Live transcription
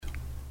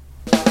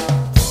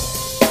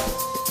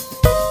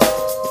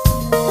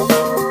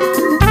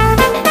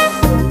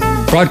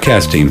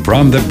Broadcasting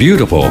from the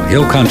beautiful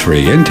Hill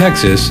Country in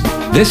Texas,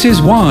 this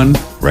is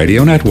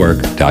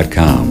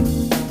OneRadioNetwork.com.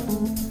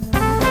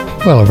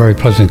 Well, a very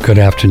pleasant good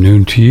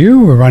afternoon to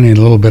you. We're running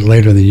a little bit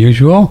later than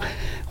usual.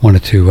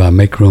 Wanted to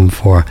make room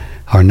for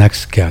our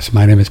next guest.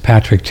 My name is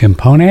Patrick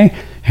Timpone,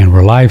 and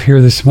we're live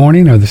here this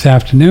morning or this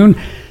afternoon,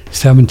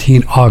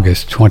 17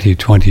 August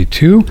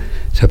 2022.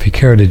 So if you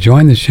care to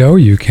join the show,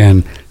 you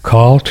can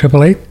call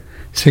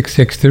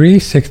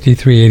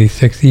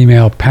 888-663-6386,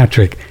 email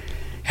Patrick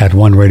at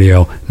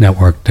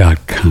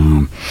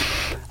OneRadioNetwork.com.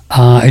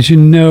 As you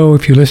know,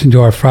 if you listen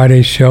to our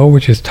Friday show,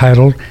 which is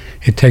titled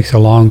It Takes a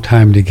Long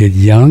Time to Get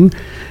Young,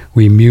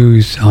 we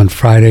muse on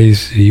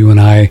Fridays, you and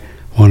I,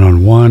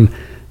 one-on-one,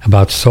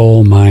 about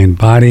soul, mind,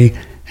 body,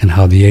 and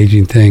how the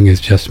aging thing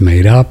is just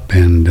made up,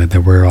 and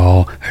that we're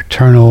all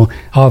eternal,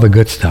 all the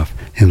good stuff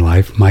in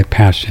life, my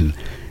passion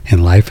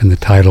in life, and the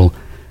title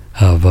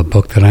of a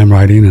book that I'm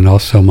writing, and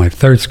also my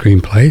third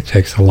screenplay, It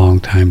Takes a Long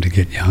Time to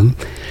Get Young.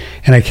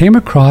 And I came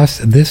across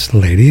this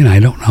lady, and I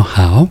don't know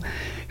how.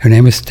 Her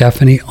name is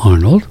Stephanie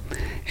Arnold.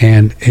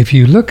 And if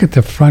you look at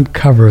the front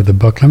cover of the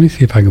book, let me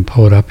see if I can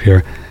pull it up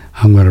here.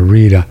 I'm going to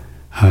read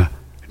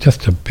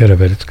just a bit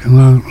of it.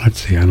 Well,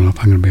 let's see. I don't know if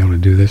I'm going to be able to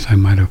do this. I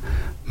might have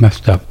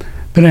messed up.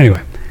 But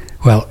anyway,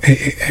 well,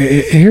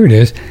 here it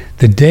is.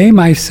 The day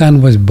my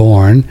son was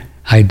born,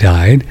 I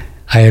died.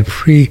 I had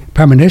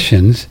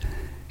premonitions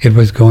it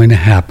was going to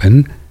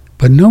happen,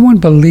 but no one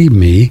believed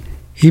me.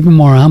 Even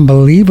more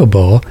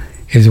unbelievable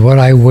is what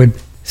I would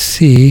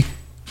see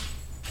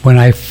when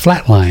I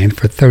flatlined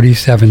for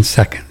 37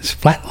 seconds.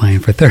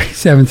 Flatline for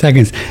 37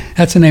 seconds.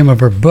 That's the name of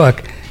her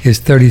book, is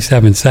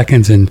 37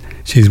 Seconds, and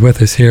she's with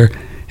us here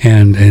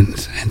and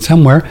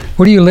somewhere.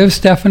 Where do you live,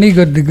 Stephanie?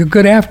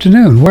 Good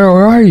afternoon. Where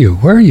are you?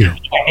 Where are you?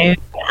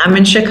 I'm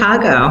in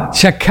Chicago.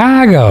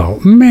 Chicago.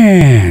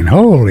 Man,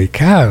 holy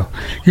cow.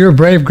 You're a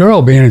brave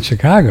girl being in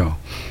Chicago.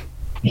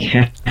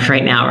 Yeah,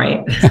 right now,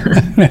 right?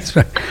 That's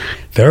right.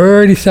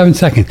 37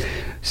 seconds.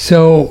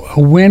 So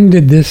when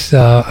did this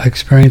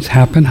experience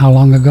happen? How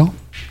long ago?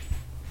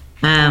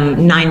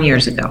 9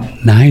 years ago.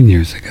 9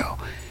 years ago.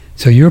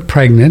 So you're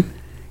pregnant,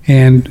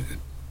 and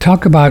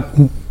talk about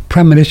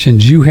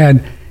premonitions. You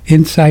had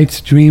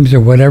insights, dreams,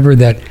 or whatever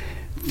that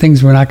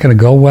things were not going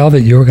to go well,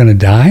 that you were going to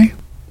die?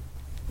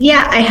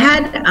 Yeah,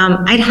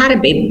 I'd had a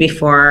baby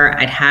before.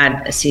 I'd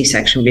had a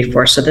C-section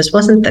before. So this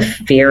wasn't the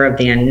fear of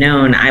the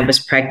unknown. I was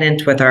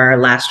pregnant with our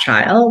last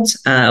child,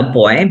 a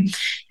boy.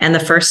 And the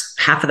first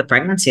half of the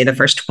pregnancy, the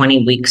first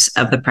 20 weeks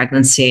of the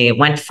pregnancy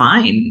went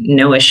fine,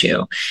 no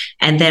issue.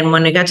 And then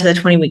when we got to the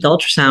 20-week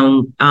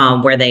ultrasound,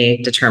 where they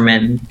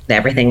determined that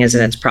everything is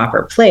in its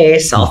proper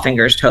place, all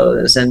fingers,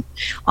 toes, and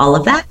all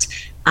of that,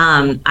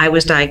 I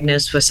was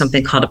diagnosed with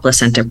something called a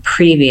placenta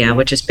previa,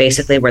 which is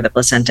basically where the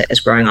placenta is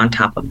growing on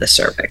top of the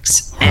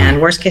cervix.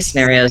 And worst case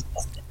scenarios,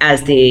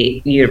 as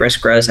the uterus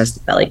grows, as the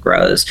belly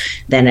grows,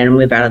 then it'll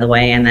move out of the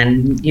way, and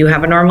then you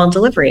have a normal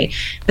delivery.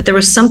 But there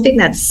was something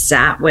that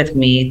sat with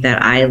me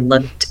that I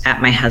looked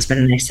at my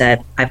husband and I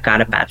said, I've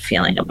got a bad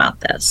feeling about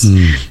this.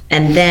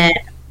 And then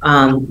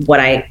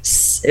what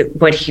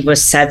he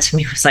was said to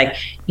me was like,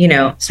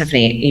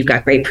 Stephanie, you've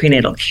got great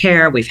prenatal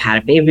care. We've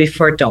had a baby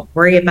before. Don't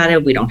worry about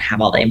it. We don't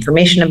have all the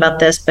information about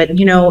this, but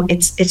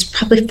it's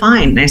probably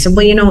fine. And I said,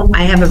 well,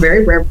 I have a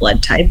very rare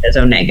blood type, as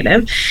O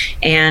negative,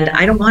 and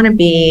I don't want to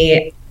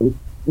be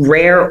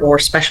rare or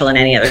special in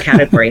any other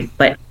category,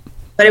 but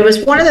it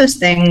was one of those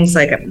things,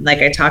 like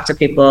I talk to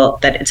people,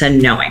 that it's a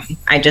knowing.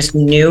 I just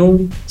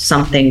knew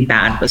something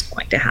bad was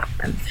going to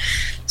happen.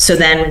 So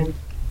then,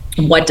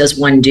 what does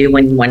one do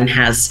when one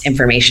has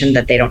information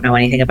that they don't know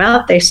anything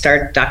about? They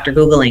start Dr.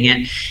 Googling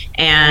it.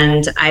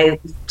 And I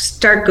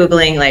start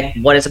Googling, like,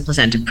 what is a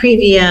placenta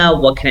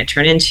previa? What can it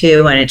turn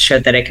into? And it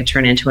showed that it could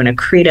turn into an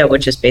accreta,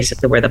 which is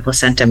basically where the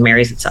placenta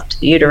marries itself to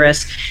the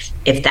uterus.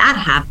 If that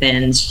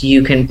happens,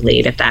 you can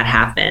bleed. If that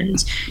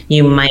happens,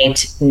 you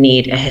might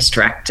need a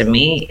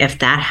hysterectomy. If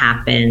that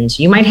happens,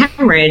 you might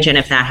hemorrhage. And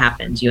if that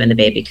happens, you and the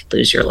baby could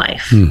lose your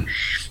life.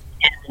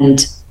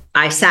 And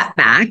I sat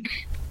back.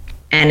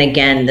 And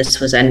again, this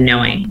was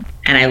unknowing.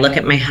 And I look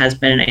at my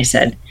husband and I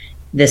said,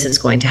 this is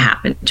going to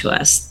happen to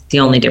us.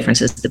 The only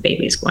difference is the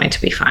baby is going to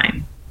be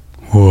fine.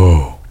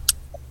 Whoa.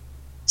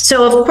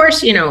 So of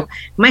course,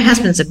 my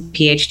husband's a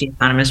PhD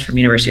economist from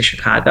University of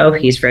Chicago.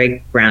 He's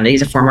very grounded.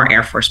 He's a former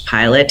Air Force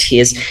pilot. He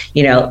is,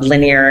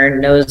 linear,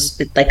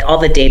 knows, like, all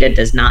the data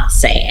does not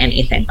say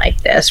anything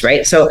like this,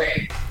 right? So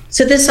this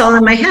is all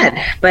in my head.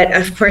 But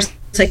of course,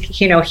 it's like,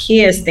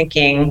 he is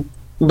thinking,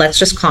 let's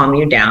just calm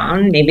you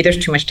down. Maybe there's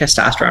too much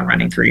testosterone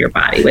running through your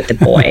body with the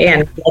boy,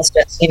 and let's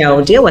just,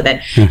 deal with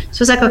it.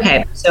 So it's like,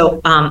 okay. So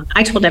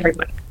I told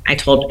everyone. I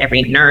told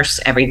every nurse,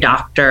 every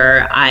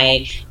doctor.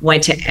 I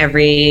went to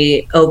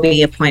every OB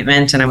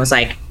appointment, and I was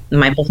like,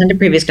 my placenta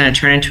previa is going to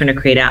turn into an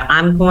accreta.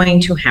 I'm going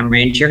to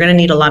hemorrhage. You're going to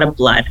need a lot of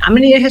blood. I'm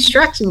going to need a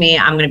hysterectomy.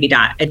 I'm going to be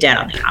dead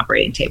on the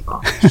operating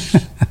table.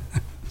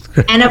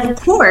 And of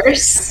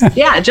course,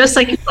 just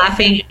like you're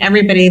laughing,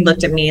 everybody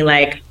looked at me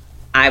like,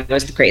 I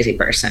was the crazy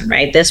person,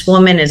 right? This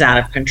woman is out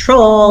of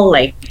control.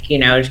 Like,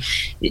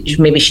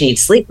 maybe she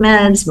needs sleep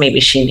meds. Maybe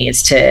she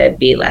needs to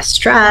be less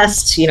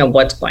stressed.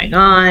 What's going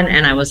on?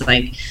 And I was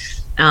like,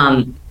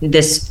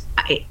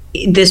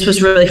 this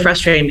was really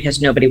frustrating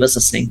because nobody was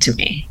listening to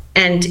me.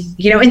 And,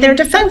 in their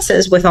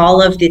defenses, with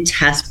all of the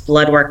tests,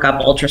 blood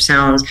workup,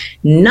 ultrasounds,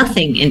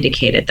 nothing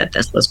indicated that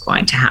this was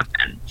going to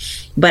happen.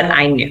 But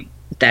I knew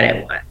that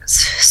it was.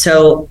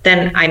 So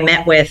then I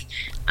met with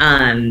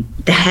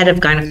the head of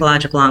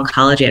gynecological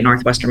oncology at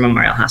Northwestern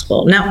Memorial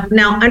Hospital.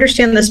 Now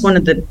understand this, one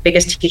of the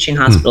biggest teaching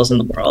hospitals in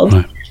the world.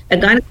 Right. A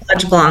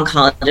gynecological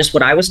oncologist,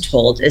 what I was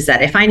told is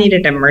that if I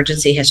needed an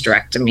emergency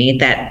hysterectomy,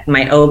 that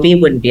my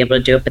OB wouldn't be able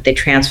to do it, but they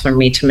transferred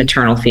me to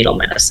maternal fetal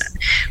medicine.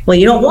 Well,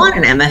 you don't want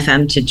an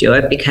MFM to do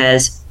it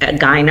because a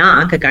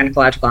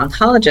gynecological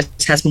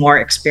oncologist, has more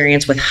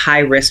experience with high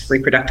risk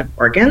reproductive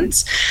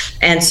organs.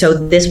 And so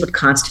this would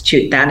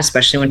constitute that,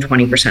 especially when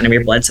 20% of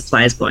your blood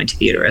supply is going to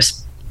the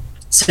uterus.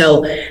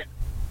 So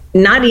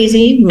not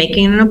easy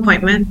making an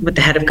appointment with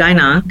the head of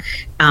gynec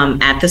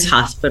at this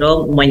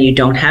hospital when you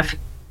don't have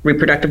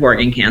reproductive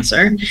organ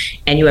cancer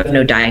and you have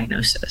no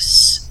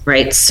diagnosis,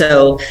 right?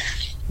 So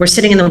we're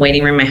sitting in the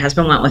waiting room. My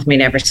husband went with me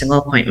to every single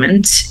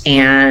appointment,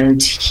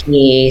 and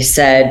he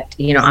said,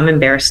 I'm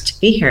embarrassed to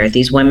be here.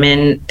 These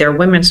women, there are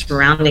women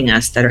surrounding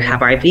us that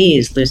have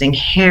IVs, losing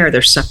hair,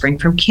 they're suffering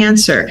from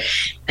cancer.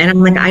 And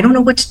I'm like, I don't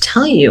know what to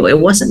tell you. It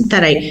wasn't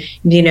that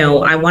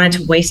I wanted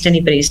to waste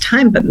anybody's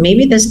time, but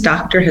maybe this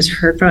doctor has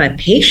heard from a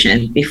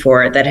patient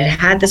before that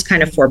had this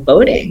kind of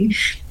foreboding.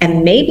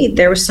 And maybe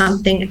there was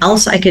something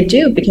else I could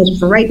do, because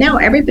for right now,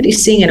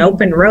 everybody's seeing an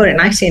open road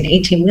and I see an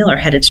 18-wheeler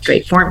headed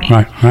straight for me.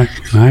 Right.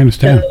 I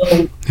understand.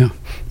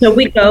 So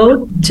we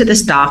go to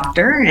this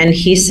doctor, and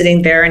he's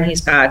sitting there, and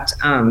he's got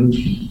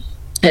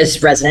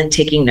his resident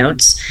taking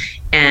notes.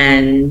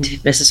 And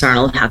Mrs.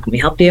 Arnold, how can we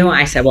help you?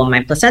 I said, well,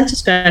 my placenta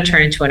is going to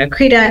turn into an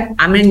accreta.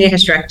 I'm going to need a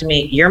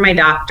hysterectomy. You're my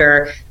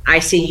doctor. I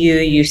see you.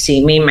 You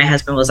see me. My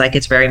husband was like,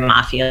 it's very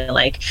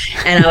mafia-like.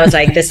 And I was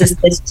like, this is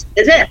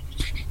it.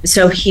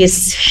 So he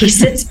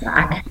sits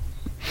back.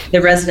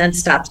 The resident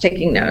stops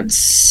taking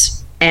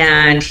notes.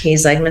 And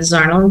he's like, Mrs.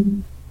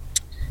 Arnold,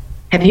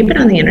 have you been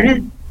on the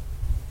internet?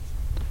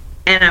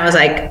 And I was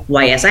like,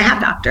 why, yes, I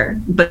have,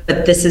 doctor, but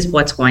this is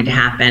what's going to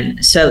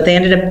happen. So they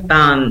ended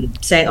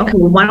up saying, okay,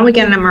 well, why don't we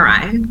get an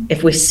MRI?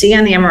 If we see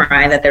on the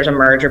MRI that there's a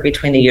merger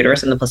between the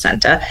uterus and the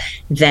placenta,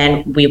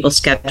 then we will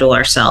schedule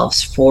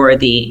ourselves for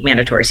the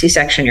mandatory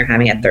C-section you're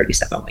having at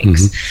 37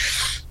 weeks.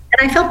 Mm-hmm.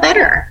 And I felt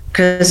better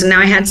because now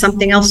I had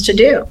something else to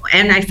do.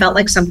 And I felt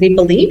like somebody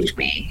believed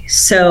me.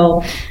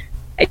 So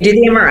I do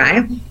the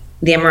MRI.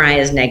 The MRI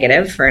is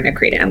negative for an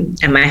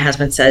accretum. And my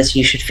husband says,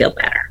 you should feel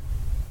better.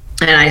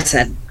 And I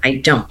said, I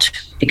don't,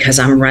 because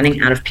I'm running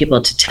out of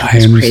people to tell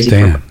this crazy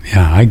program. I understand.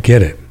 Yeah, I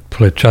get it.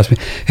 Trust me.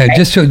 And right?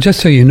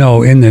 just so you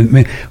know,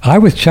 I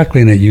was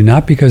chuckling at you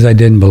not because I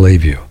didn't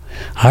believe you.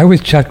 I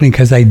was chuckling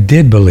because I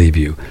did believe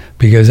you,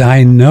 because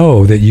I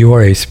know that you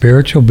are a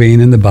spiritual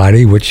being in the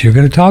body, which you're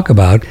going to talk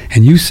about,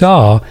 and you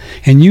saw,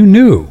 and you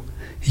knew,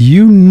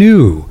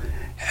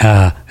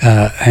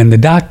 and the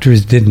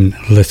doctors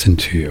didn't listen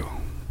to you.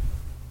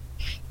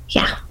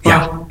 Yeah.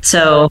 Well,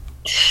 so.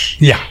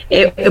 Yeah.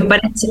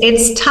 But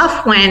it's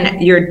tough when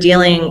you're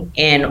dealing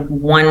in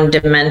one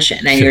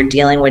dimension and you're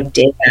dealing with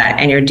data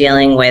and you're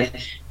dealing with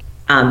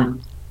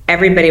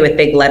everybody with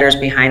big letters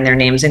behind their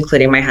names,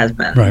 including my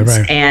husband.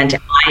 Right. And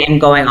I am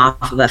going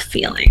off of a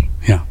feeling.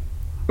 Yeah.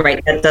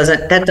 Right.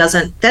 That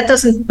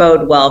doesn't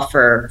bode well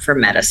for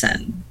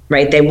medicine.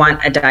 Right. They want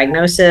a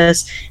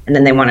diagnosis and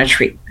then they want a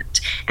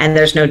treatment. And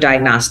there's no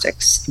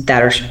diagnostics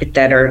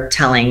that are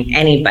telling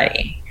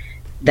anybody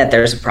that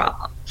there's a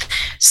problem.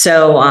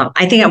 So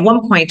I think at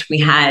one point we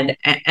had,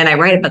 and I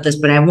write about this,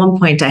 but at one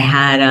point I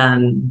had,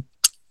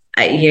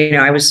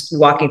 I was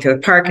walking through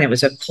the park and it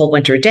was a cold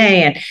winter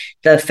day and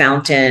the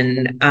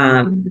fountain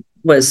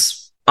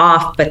was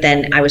off. But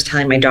then I was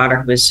telling my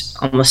daughter, who was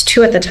almost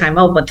 2 at the time,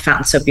 oh, but the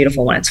fountain's so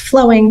beautiful when it's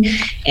flowing.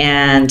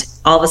 And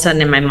all of a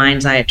sudden in my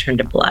mind's eye, it turned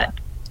to blood.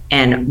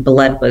 And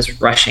blood was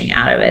rushing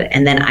out of it.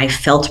 And then I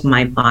felt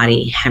my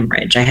body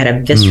hemorrhage. I had a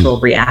visceral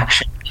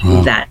reaction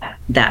to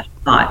that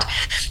thought.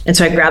 And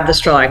so I grabbed the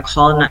stroller, I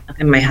called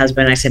my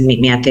husband, I said,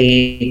 meet me at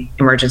the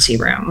emergency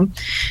room.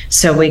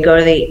 So we go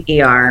to the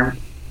ER,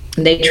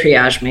 they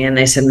triage me and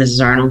they said,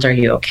 Mrs. Arnold, are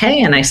you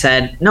okay? And I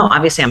said, no,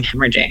 obviously I'm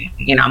hemorrhaging.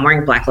 I'm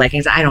wearing black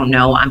leggings. I don't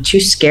know. I'm too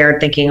scared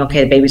thinking,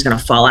 okay, the baby's going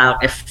to fall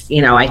out if,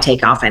 I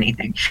take off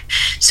anything.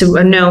 So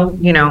no,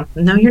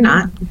 you're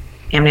not.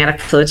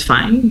 Amniotic fluid's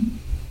fine.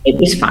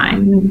 Baby's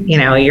fine.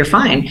 You're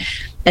fine.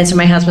 And so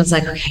my husband's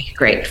like, okay,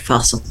 great,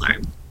 false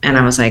alarm. And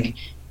I was like,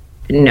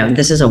 no,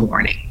 this is a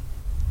warning,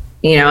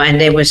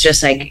 and it was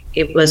just like,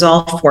 it was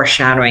all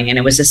foreshadowing. And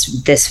it was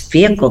this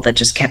vehicle that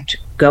just kept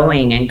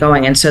going and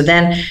going. And so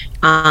then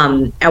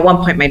at one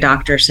point, my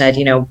doctor said,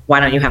 why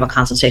don't you have a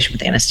consultation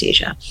with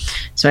anesthesia?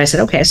 So I said,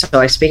 okay. So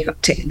I speak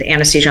to the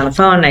anesthesia on the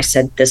phone. And I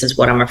said, this is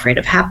what I'm afraid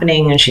of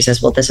happening. And she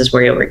says, well, this is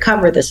where you'll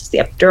recover. This is the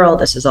epidural.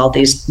 This is all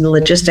these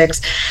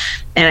logistics.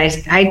 And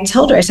I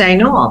told her, I said, I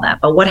know all that,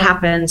 but what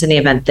happens in the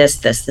event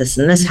this,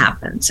 and this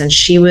happens? And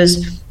she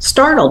was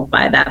startled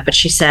by that. But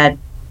she said,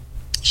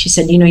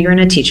 you're in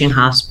a teaching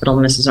hospital,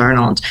 Mrs.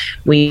 Arnold.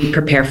 We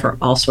prepare for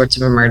all sorts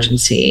of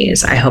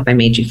emergencies. I hope I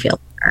made you feel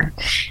better.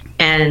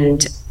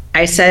 And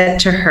I said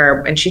to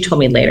her, and she told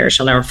me later,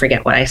 she'll never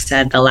forget what I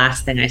said. The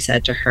last thing I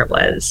said to her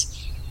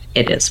was,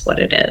 it is what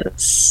it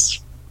is.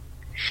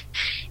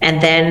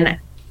 And then,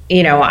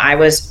 I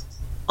was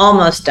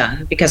almost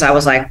done because I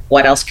was like,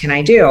 what else can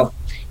I do?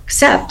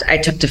 Except I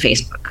took to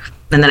Facebook.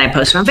 And then I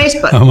posted on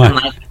Facebook. I'm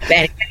like, if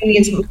anybody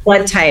needs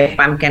blood type,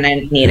 I'm going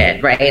to need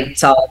it, right?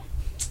 So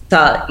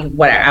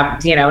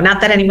whatever,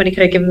 not that anybody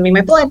could have given me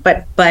my blood,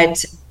 but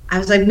I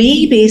was like,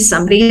 maybe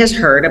somebody has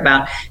heard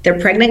about their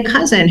pregnant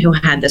cousin who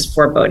had this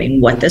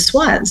foreboding, what this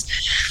was.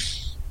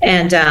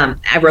 And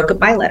I wrote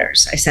goodbye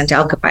letters. I sent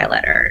out goodbye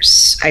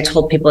letters. I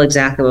told people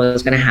exactly what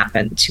was going to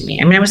happen to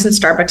me. I mean, I was in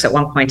Starbucks at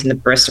one point and the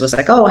barista was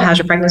like, oh, how's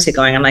your pregnancy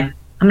going? I'm like,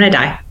 I'm going to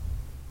die.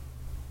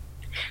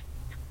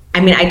 I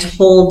mean, I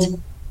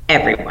told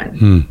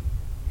everyone.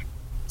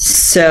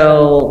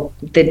 So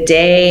the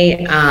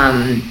day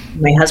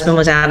my husband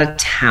was out of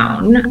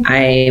town,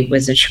 I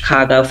was in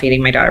Chicago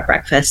feeding my daughter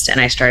breakfast, and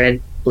I started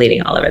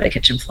bleeding all over the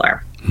kitchen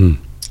floor. And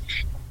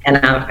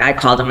I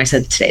called him. I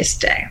said, today's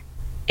the day.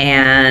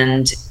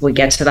 And we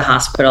get to the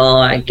hospital,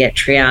 I get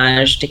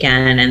triaged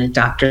again, and the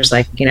doctor's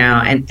like,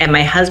 and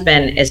my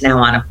husband is now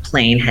on a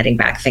plane heading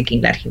back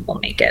thinking that he will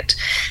make it.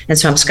 And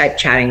so I'm Skype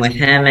chatting with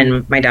him,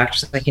 and my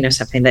doctor's like,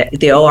 something, that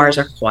the ORs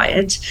are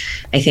quiet.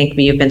 I think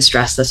you've been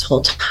stressed this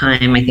whole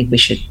time. I think we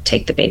should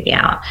take the baby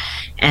out.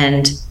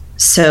 And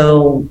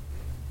so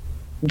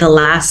the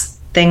last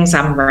things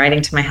I'm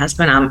writing to my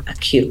husband, I'm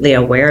acutely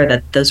aware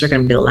that those are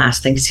going to be the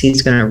last things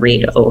he's going to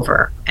read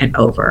over and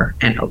over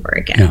and over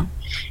again. Yeah.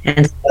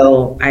 And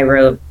so I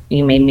wrote,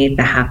 you made me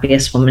the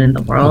happiest woman in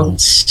the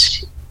world.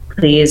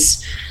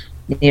 Please,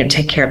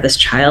 take care of this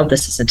child.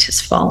 This isn't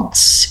his fault.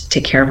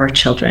 Take care of our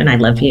children. I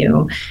love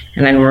you.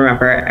 And I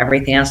remember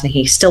everything else. And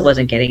he still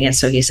wasn't getting it.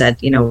 So he said,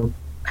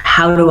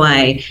 how do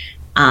I,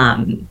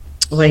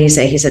 what did he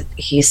say?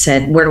 He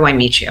said, where do I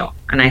meet you?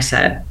 And I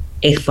said,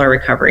 8th floor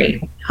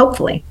recovery,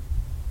 hopefully.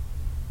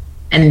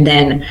 And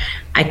then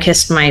I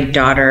kissed my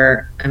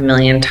daughter a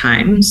million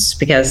times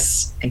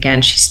because,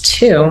 again, she's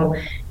 2.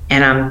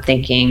 And I'm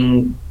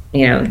thinking,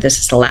 this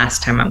is the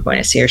last time I'm going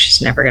to see her.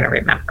 She's never going to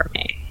remember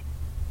me.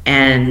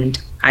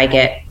 And I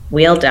get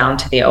wheeled down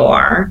to the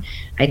OR.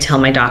 I tell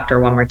my doctor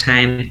one more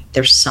time,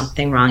 there's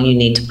something wrong. You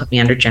need to put me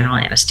under general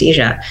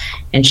anesthesia.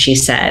 And she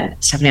said,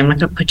 Stephanie, I'm not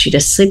going to put you to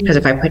sleep, because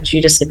if I put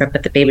you to sleep, I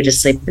put the baby to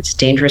sleep. It's a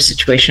dangerous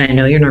situation. I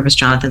know you're nervous.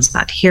 Jonathan's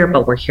not here,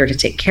 but we're here to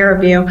take care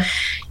of you.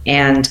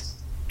 And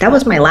that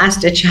was my last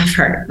ditch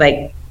effort.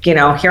 Like,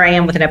 here I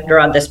am with an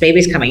epidural, this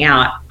baby's coming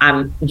out.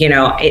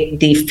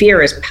 The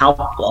fear is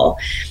palpable,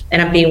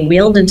 and I'm being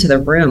wheeled into the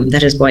room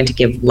that is going to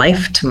give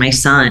life to my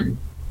son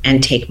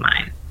and take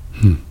mine.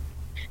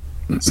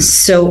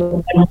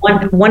 So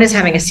one is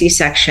having a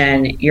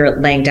C-section, you're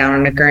laying down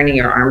on a gurney,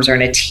 your arms are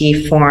in a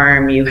T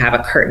form, you have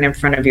a curtain in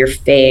front of your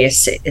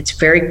face. It's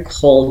very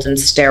cold and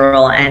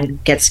sterile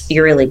and gets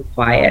eerily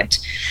quiet.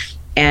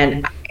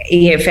 And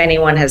if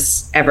anyone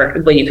has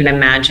ever, you can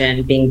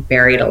imagine being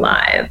buried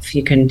alive.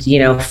 You can,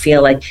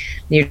 feel like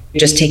you're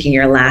just taking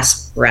your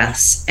last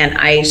breaths. And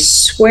I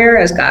swear,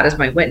 as God is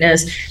my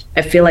witness,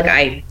 I feel like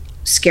I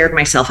scared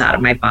myself out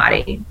of my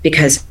body,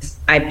 because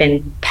I've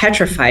been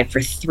petrified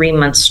for 3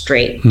 months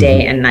straight,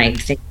 day and night,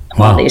 thinking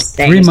all these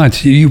things. 3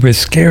 months, you were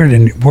scared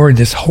and worried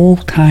this whole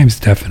time,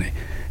 Stephanie.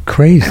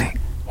 Crazy.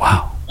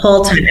 Wow.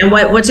 Whole time. And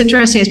what's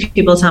interesting is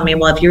people tell me,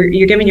 well, if you're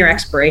given your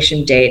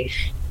expiration date,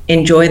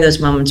 enjoy those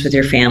moments with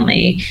your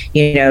family,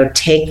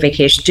 take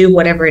vacation, do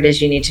whatever it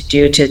is you need to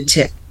do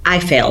to I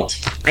failed.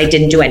 I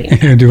didn't do anything.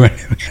 You didn't do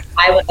anything.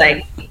 I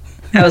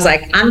was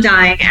like, I'm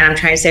dying and I'm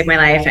trying to save my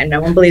life and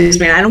no one believes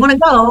me. I don't want to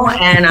go.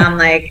 And I'm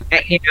like,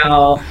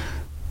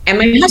 and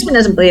my husband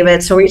doesn't believe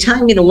it. So you're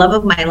telling me the love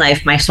of my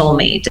life, my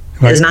soulmate,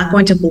 is not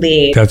going to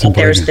believe that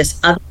there's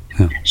this other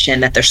dimension,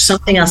 that there's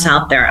something else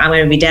out there. I'm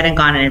going to be dead and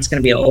gone and it's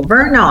going to be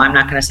over. No, I'm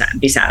not going to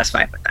be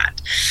satisfied with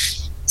that.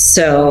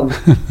 So...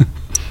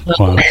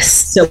 Wow.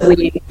 So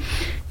we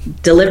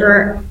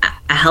deliver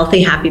a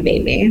healthy, happy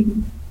baby,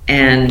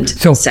 and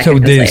so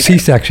the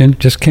C-section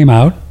just came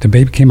out. The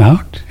baby came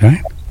out,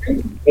 right?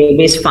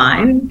 Baby's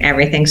fine.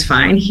 Everything's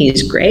fine.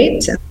 He's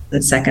great.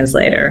 And seconds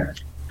later,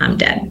 I'm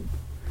dead.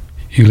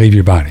 You leave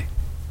your body.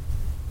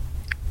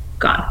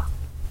 Gone.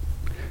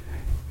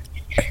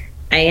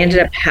 I ended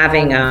up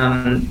having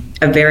a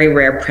very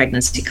rare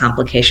pregnancy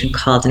complication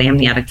called an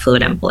amniotic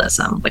fluid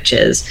embolism, which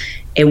is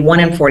a 1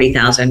 in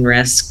 40,000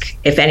 risk.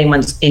 If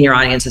anyone's in your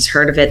audience has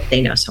heard of it,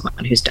 they know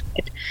someone who's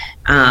died.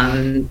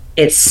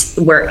 It's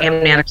where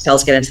amniotic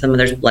cells get into the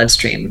mother's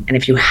bloodstream. And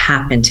if you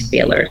happen to be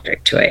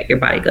allergic to it, your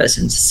body goes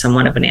into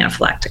somewhat of an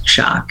anaphylactic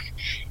shock.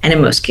 And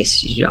in most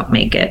cases, you don't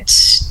make it.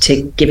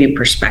 To give you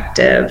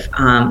perspective,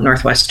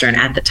 Northwestern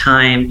at the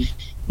time,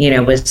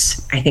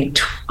 was, I think,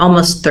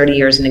 almost 30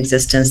 years in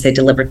existence. They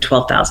delivered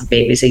 12,000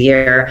 babies a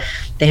year.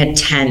 They had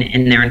 10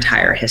 in their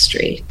entire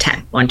history.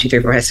 10. 1, 2,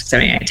 3, 4, 5, 6,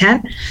 7, 8,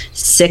 9, 10.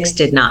 6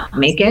 did not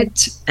make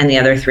it, and the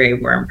other 3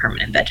 were in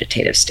permanent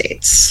vegetative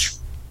states.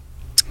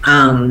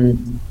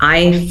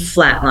 I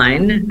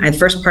flatline. The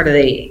first part of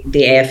the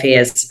AFE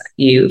is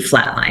you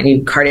flatline.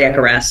 You cardiac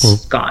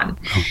arrest, gone.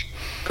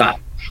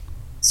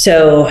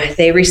 So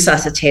they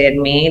resuscitated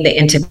me, they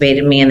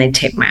intubated me, and they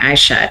taped my eyes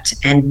shut.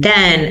 And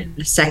then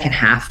the second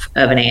half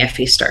of an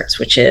AFE starts,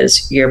 which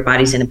is your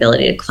body's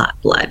inability to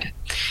clot blood.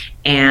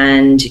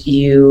 And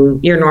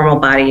your normal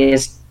body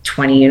is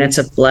 20 units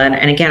of blood.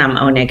 And again, I'm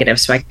O negative,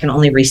 so I can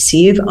only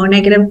receive O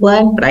negative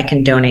blood, but I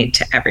can donate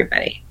to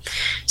everybody.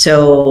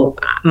 So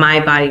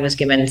my body was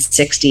given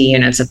 60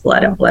 units of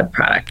blood and blood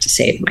product to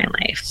save my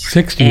life.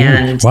 60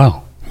 units,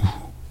 wow.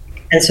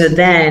 And so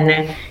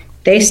then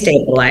they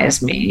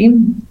stabilized me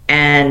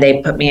and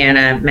they put me in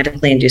a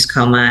medically induced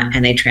coma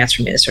and they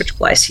transferred me to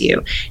surgical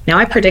ICU. Now,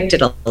 I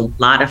predicted a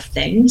lot of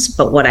things,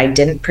 but what I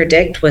didn't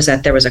predict was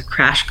that there was a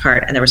crash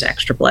cart and there was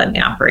extra blood in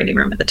the operating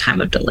room at the time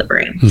of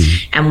delivery.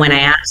 Mm-hmm. And when I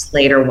asked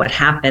later what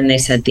happened, they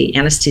said the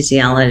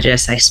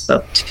anesthesiologist I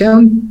spoke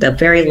to, the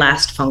very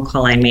last phone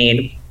call I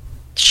made,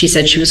 she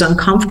said she was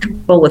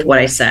uncomfortable with what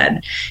I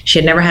said. She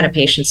had never had a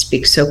patient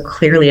speak so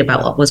clearly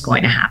about what was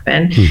going to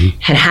happen, mm-hmm.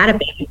 had a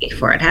baby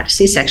before, had a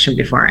C-section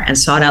before, and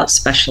sought out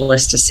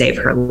specialists to save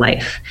her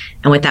life.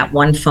 And with that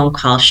one phone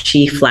call,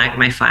 she flagged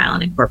my file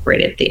and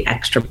incorporated the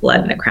extra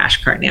blood in the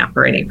crash cart in the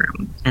operating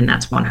room. And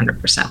that's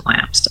 100% why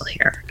I'm still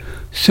here.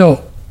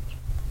 So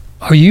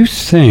are you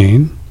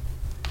saying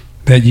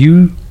that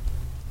you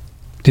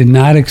did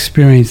not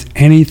experience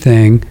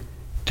anything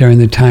during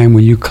the time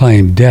when you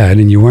claimed dead,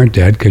 and you weren't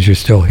dead because you're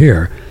still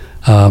here?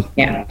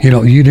 Yeah.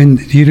 You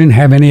didn't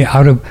have any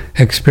out of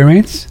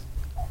experience?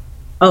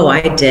 Oh,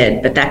 I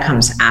did, but that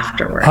comes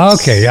afterwards.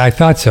 Okay, I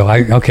thought so.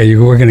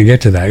 You were going to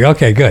get to that.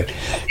 Okay, good.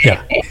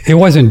 Yeah, it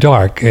wasn't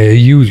dark.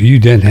 You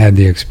didn't have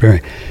the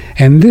experience,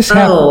 and this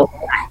happened.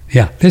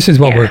 Yeah, this is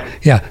what we're.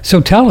 Yeah.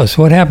 So tell us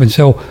what happened.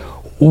 So,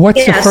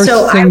 what's the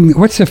first thing?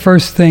 What's the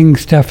first thing,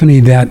 Stephanie,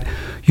 that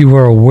you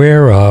were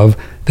aware of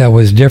that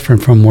was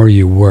different from where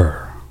you were?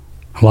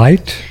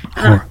 Light?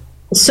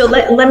 So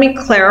let me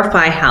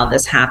clarify how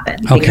this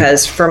happened,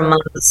 because for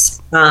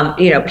months,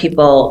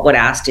 people would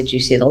ask, did you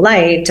see the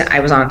light?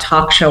 I was on a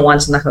talk show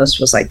once and the host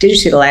was like, did you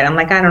see the light? I'm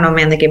like, I don't know,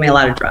 man. They gave me a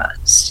lot of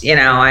drugs.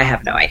 I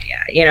have no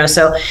idea,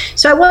 so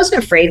I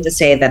wasn't afraid to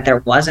say that there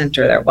wasn't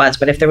or there was,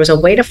 but if there was a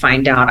way to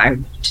find out, I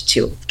wanted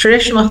to.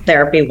 Traditional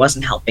therapy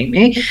wasn't helping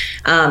me.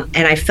 And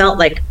I felt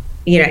like,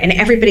 and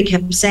everybody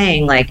kept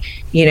saying like,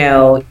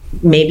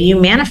 maybe you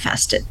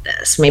manifested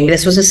this. Maybe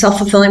this was a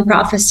self-fulfilling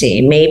prophecy.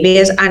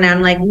 And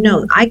I'm like,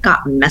 no, I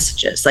got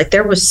messages. Like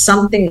there was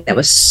something that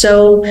was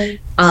so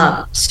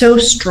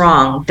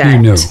strong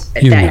that,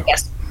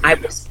 yes,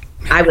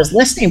 I was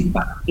listening.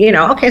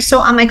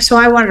 So I'm like, so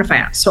I wanted to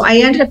find out. So I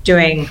ended up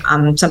doing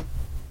something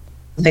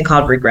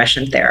called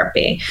regression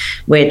therapy,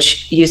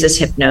 which uses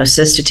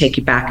hypnosis to take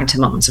you back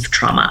into moments of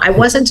trauma. I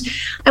wasn't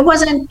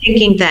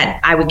thinking that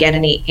I would get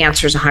any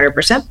answers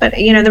 100%, but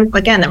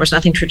there was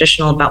nothing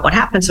traditional about what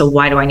happened. So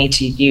why do I need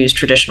to use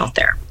traditional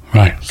therapy?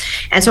 Right.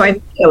 And so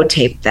I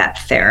videotaped that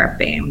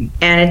therapy,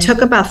 and it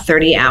took about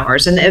 30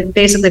 hours. And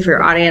basically, for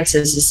your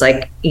audiences, it's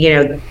like,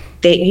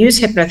 they use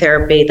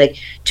hypnotherapy like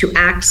to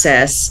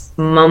access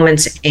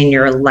moments in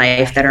your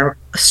life that are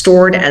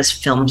stored as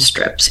film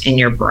strips in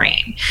your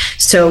brain.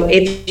 So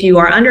if you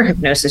are under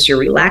hypnosis, you're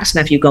relaxed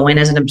enough, you go in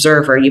as an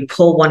observer, you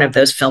pull one of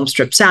those film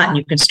strips out and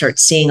you can start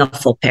seeing a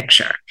full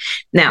picture.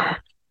 Now,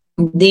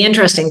 the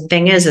interesting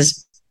thing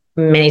is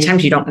many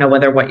times you don't know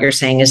whether what you're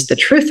saying is the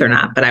truth or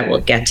not, but I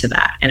will get to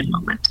that in a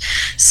moment.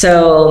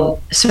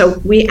 So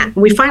we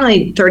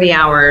finally, 30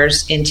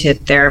 hours into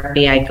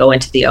therapy, I go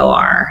into the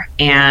OR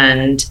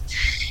and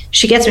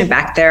she gets me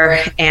back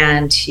there,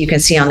 and you can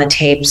see on the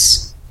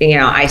tapes,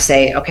 I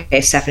say,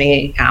 okay,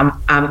 Stephanie,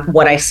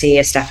 what I see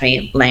is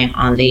Stephanie laying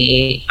on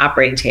the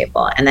operating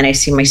table. And then I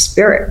see my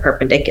spirit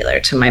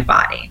perpendicular to my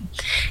body.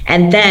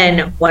 And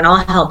then when all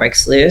hell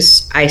breaks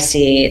loose, I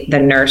see the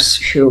nurse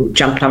who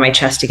jumped on my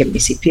chest to give me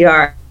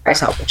CPR. I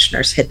saw which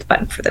nurse hit the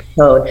button for the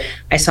code.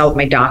 I saw what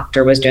my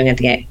doctor was doing at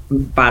the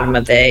bottom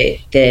of the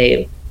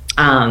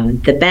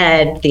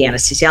bed, the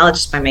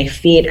anesthesiologist by my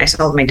feet. I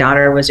saw what my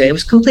daughter was doing. It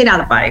was a complete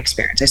out-of-body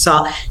experience. I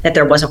saw that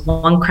there wasn't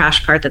one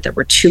crash cart, that there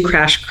were 2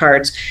 crash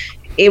carts.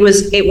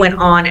 It went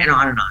on and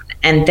on and on.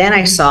 And then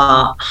I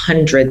saw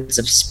hundreds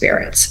of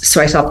spirits.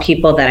 So I saw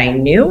people that I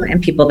knew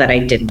and people that I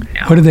didn't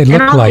know. What did they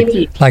look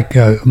like?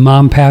 Like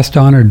mom passed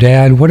on, or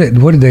dad? What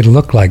did they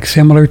look like?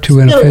 Similar to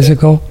in a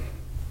physical?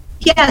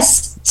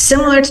 Yes.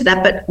 similar to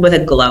that, but with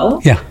a glow.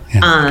 Yeah.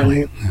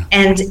 And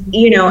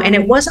and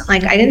it wasn't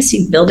like I didn't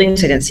see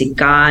buildings, I didn't see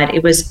God.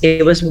 It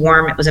was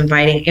warm, it was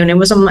inviting, and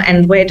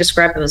and the way I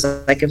described it was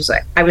like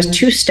I was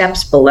 2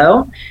 steps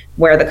below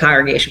where the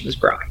congregation was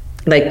growing.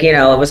 Like,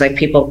 it was like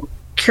people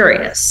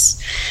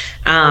curious.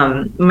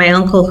 My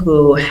uncle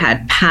who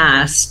had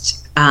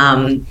passed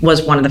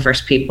was one of the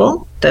first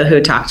people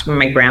who talked to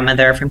my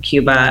grandmother from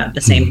Cuba,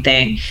 the same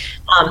thing.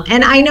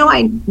 And I know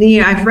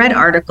I've read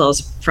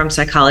articles from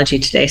Psychology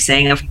Today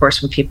saying, of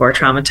course, when people are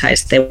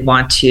traumatized, they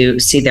want to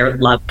see their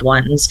loved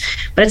ones,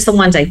 but it's the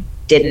ones I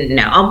didn't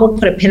know. We'll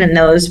put a pin in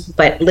those,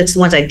 but it's the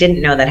ones I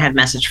didn't know that had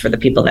message for the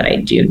people that I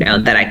do know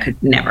that I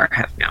could never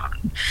have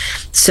known.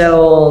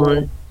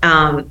 So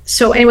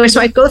anyway, so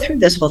I go through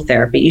this whole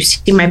therapy. You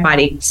see my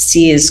body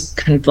seize,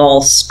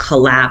 convulse,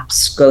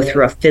 collapse, go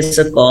through a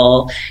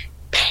physical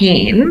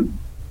pain.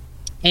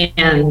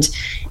 And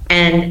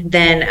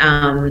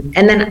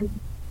then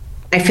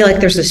I feel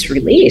like there's this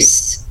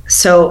release.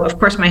 So of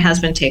course my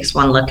husband takes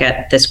one look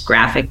at this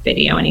graphic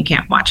video and he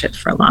can't watch it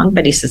for long,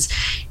 but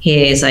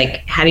he's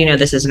like, how do you know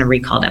this isn't a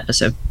recalled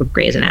episode of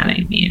Grey's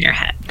Anatomy in your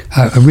head?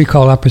 A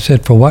recall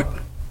episode for what?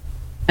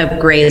 Of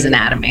Grey's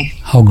Anatomy.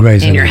 Oh,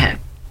 Grey's in Anatomy. your head.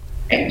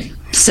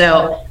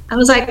 So I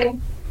was like,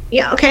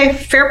 yeah, okay,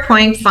 fair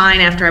point,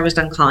 fine. After I was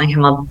done calling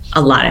him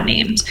a lot of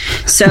names.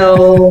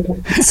 So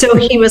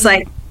he was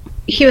like,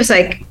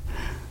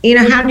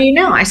 how do you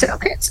know? I said,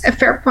 okay, it's a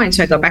fair point.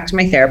 So I go back to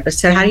my therapist,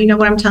 said, how do you know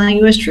what I'm telling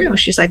you is true?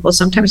 She's like, well,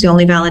 sometimes the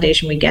only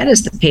validation we get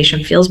is the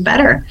patient feels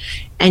better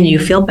and you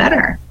feel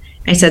better.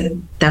 I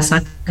said, that's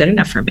not good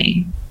enough for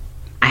me.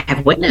 I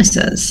have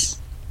witnesses.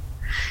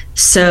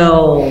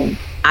 So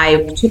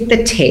I took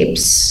the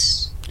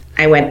tapes.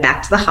 I went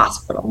back to the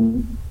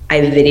hospital.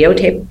 I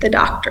videotaped the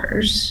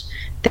doctors,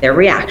 their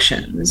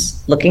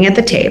reactions, looking at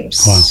the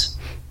tapes. Wow.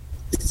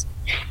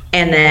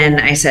 And then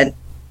I said,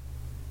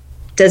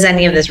 does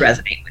any of this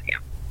resonate with you?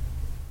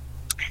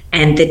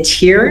 And the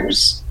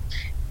tears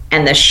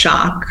and the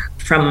shock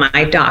from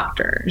my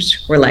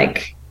doctors were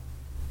like,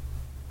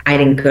 I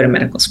didn't go to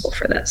medical school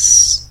for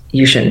this.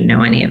 You shouldn't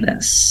know any of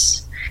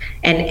this.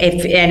 And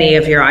if any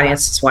of your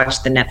audience has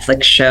watched the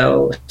Netflix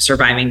show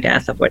Surviving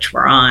Death, of which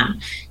we're on,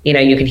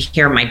 you can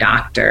hear my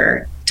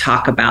doctor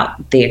talk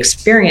about the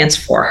experience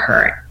for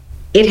her.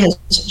 It has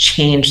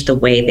changed the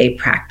way they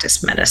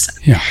practice medicine.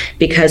 Yeah.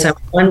 Because in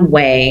one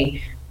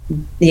way,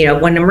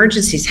 when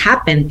emergencies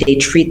happen, they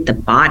treat the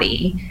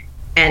body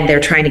and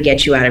they're trying to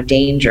get you out of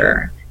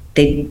danger.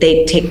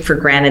 They take for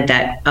granted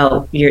that,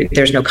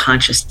 there's no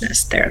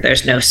consciousness there.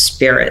 There's no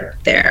spirit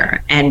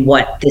there. And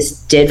what this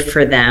did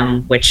for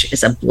them, which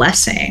is a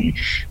blessing,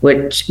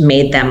 which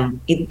made them,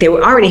 they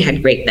already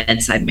had great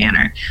bedside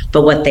manner.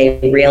 But what they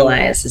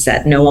realized is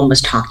that no one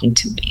was talking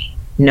to me.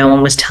 No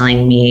one was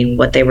telling me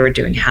what they were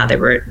doing, how they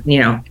were,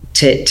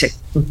 to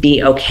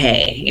be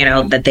okay,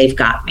 that they've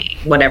got me,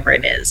 whatever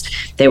it is.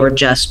 They were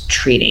just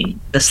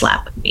treating the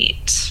slab of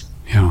meat.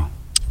 Yeah.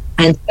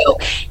 And so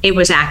it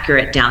was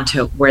accurate down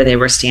to where they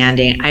were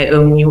standing.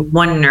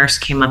 One nurse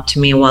came up to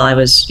me while I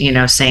was,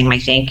 saying my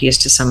thank yous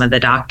to some of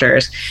the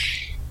doctors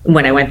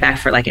when I went back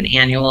for like an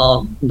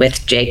annual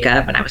with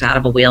Jacob, and I was out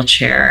of a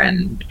wheelchair,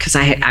 and because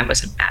I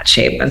was in bad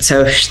shape. And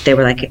so they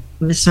were like,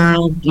 Miss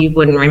Arnold, you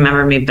wouldn't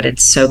remember me, but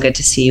it's so good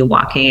to see you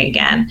walking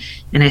again.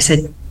 And I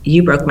said,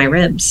 you broke my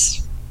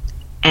ribs.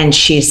 And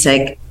she's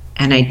like,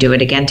 and I do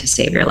it again to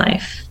save your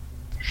life.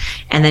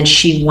 And then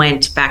she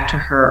went back to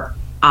her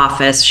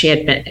office.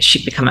 She'd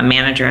become a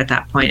manager at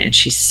that point, and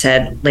she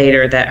said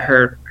later that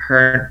her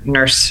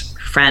nurse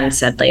friend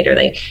said later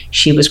that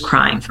she was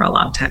crying for a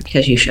long time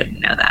because you shouldn't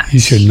know that. You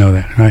should know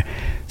that, right?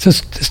 So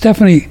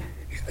Stephanie,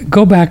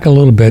 go back a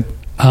little bit.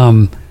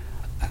 I'm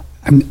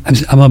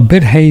a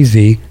bit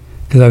hazy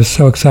because I was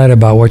so excited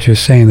about what you're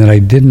saying that I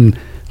didn't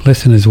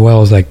listen as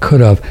well as I could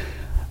have.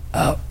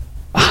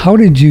 How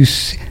did you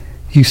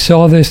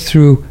saw this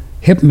through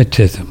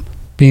hypnotism?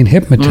 Being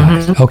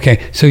hypnotized. Mm-hmm.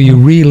 Okay, so you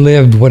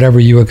relived whatever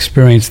you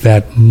experienced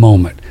that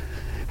moment,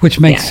 which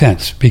makes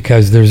sense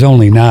because there's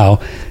only now.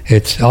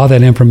 It's all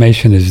that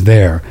information is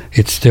there.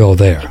 It's still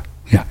there.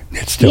 Yeah,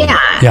 it's still there.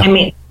 Yeah. I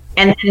mean,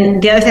 and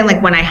the other thing,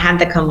 like when I had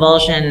the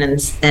convulsion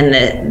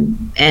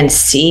and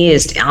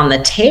seized on the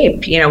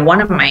tape,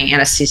 one of my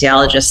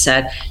anesthesiologists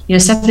said,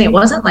 Stephanie, it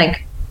wasn't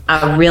like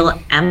a real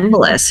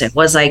embolus. It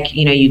was like,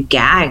 you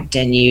gagged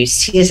and you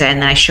seized it.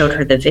 And then I showed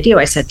her the video.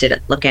 I said, did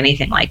it look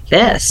anything like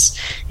this?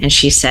 And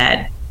she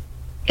said,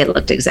 it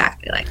looked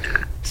exactly like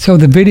that. So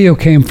the video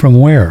came from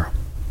where?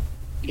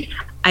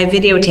 I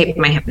videotaped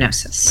my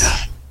hypnosis.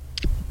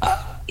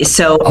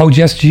 So. Oh,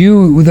 just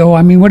you though?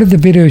 I mean, what did the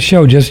video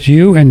show? Just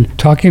you and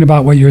talking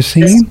about what you're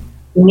seeing?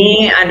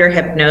 Me under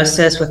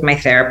hypnosis with my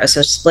therapist,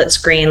 so split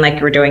screen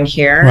like we're doing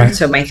here. Right.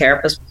 So my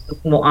therapist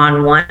was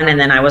on one and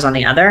then I was on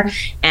the other.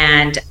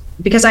 And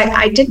because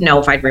I didn't know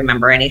if I'd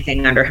remember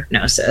anything under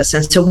hypnosis.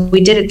 And so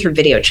we did it through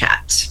video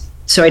chat.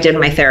 So I did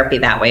my therapy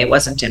that way. It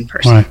wasn't in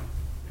person. Right.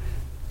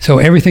 So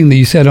everything that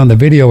you said on the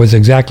video was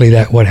exactly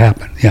that what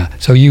happened. Yeah.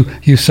 So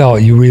you saw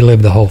it, you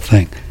relived the whole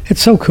thing.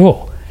 It's so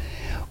cool.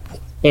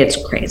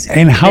 It's crazy.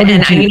 And how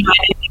did you?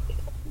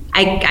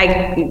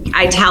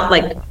 I tout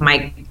like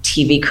my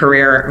TV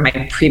career,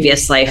 my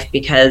previous life,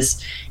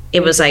 because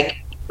it was like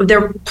there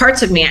were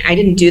parts of me, I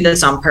didn't do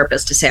this on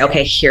purpose to say,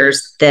 okay,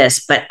 here's this,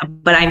 but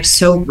I'm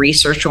so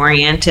research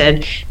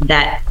oriented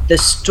that the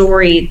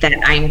story that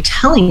I'm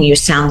telling you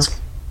sounds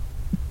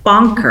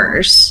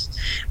bonkers,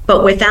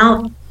 but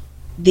without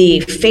the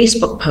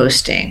Facebook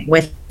posting,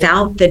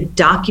 without the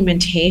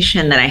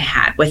documentation that I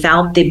had,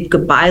 without the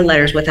goodbye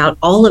letters, without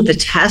all of the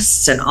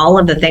tests and all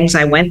of the things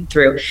I went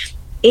through,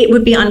 it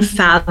would be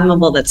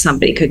unfathomable that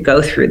somebody could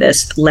go through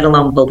this, let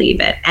alone believe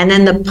it. And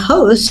then the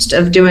post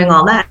of doing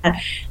all that,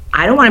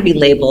 I don't want to be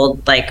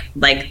labeled like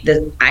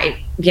the, I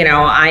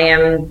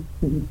am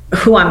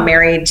who I'm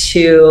married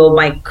to,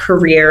 my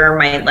career,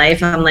 my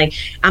life. I'm like,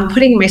 I'm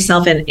putting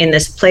myself in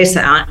this place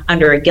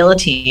under a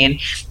guillotine.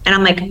 And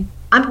I'm like,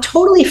 I'm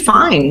totally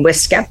fine with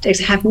skeptics,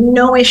 have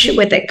no issue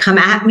with it. Come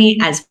at me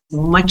as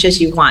much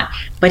as you want,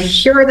 but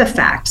here are the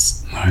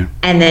facts. Right.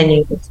 And then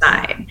you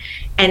decide.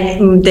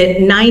 And the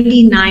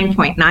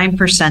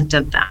 99.9%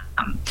 of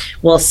them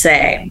will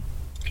say,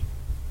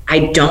 I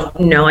don't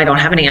know, I don't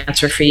have an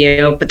answer for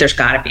you, but there's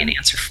got to be an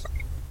answer for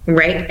you,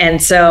 right? And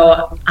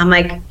so I'm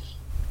like,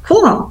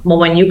 cool. Well,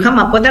 when you come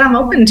up with it, I'm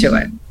open to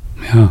it.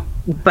 Yeah.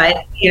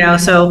 But,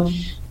 so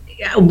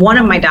one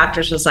of my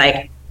doctors was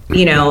like,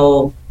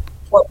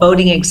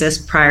 foreboding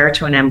exists prior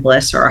to an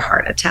embolus or a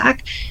heart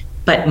attack,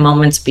 but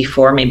moments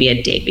before, maybe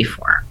a day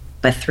before.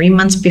 But 3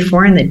 months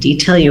before, in the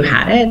detail you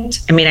had it.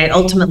 I mean, I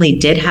ultimately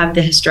did have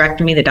the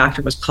hysterectomy. The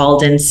doctor was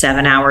called in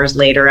 7 hours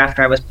later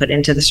after I was put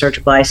into the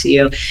surgical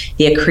ICU.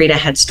 The accreta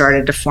had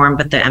started to form,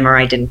 but the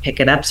MRI didn't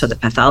pick it up. So the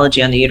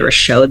pathology on the uterus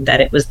showed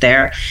that it was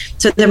there.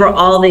 So there were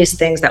all these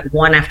things that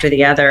one after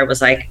the other was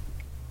like,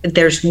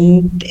 there's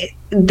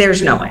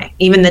no way.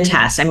 Even the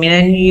test. I mean,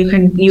 and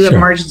you have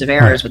margins of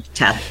errors with the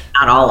test,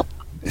 not all of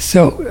them.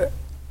 So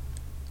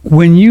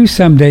when you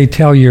someday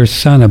tell your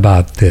son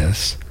about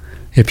this,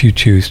 if you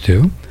choose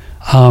to,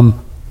 how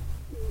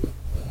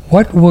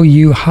will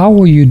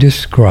you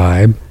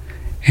describe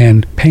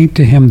and paint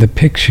to him the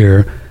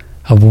picture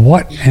of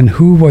what and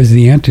who was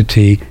the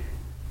entity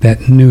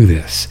that knew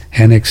this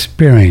and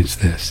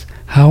experienced this?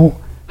 How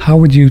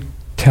would you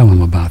tell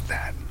him about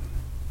that?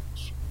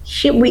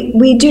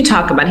 We do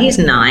talk about, he's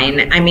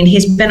 9. I mean,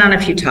 he's been on a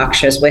few talk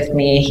shows with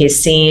me.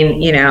 He's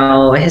seen,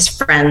 his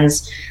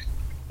friends,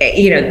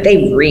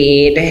 they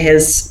read,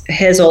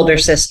 his older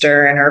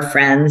sister and her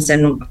friends,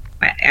 and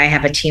I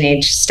have a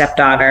teenage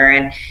stepdaughter,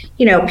 and,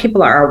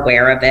 people are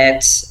aware of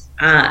it.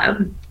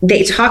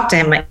 They talk to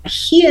him.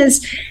 He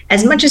is,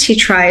 as much as he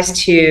tries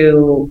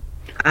to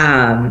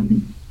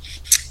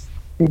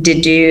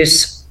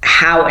deduce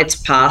how it's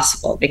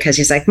possible, because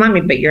he's like,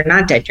 Mommy, but you're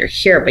not dead, you're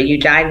here, but you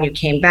died and you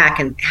came back,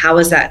 and how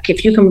is that?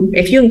 If you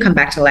can come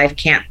back to life,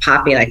 can't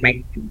Poppy like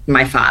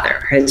my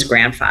father, his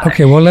grandfather?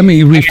 Okay, well, let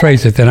me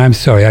rephrase it then. I'm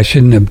sorry, I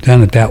shouldn't have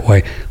done it that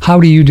way. How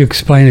do you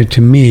explain it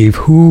to me?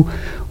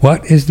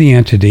 What is the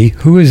entity?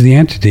 Who is the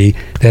entity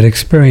that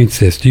experienced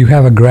this? Do you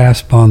have a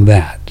grasp on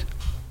that?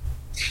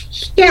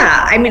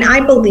 Yeah, I mean, I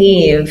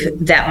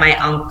believe that my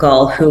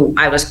uncle, who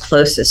I was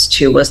closest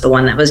to, was the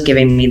one that was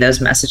giving me those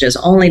messages,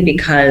 only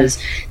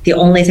because the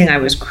only thing I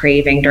was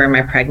craving during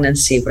my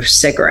pregnancy were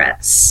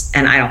cigarettes,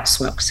 and I don't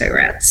smoke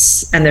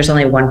cigarettes. And there's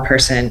only one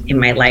person in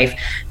my life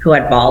who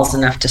had balls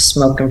enough to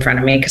smoke in front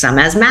of me because I'm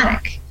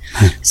asthmatic.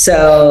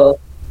 So,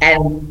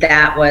 and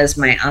that was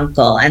my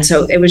uncle. And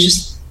so it was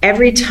just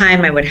every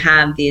time I would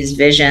have these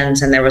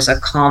visions and there was a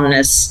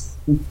calmness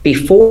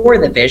before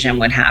the vision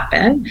would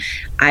happen,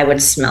 I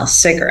would smell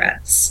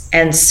cigarettes.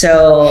 And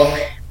so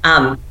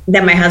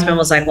then my husband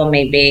was like, well,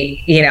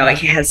 maybe, he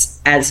has,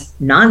 as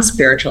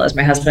non-spiritual as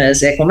my husband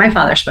is, like, well, my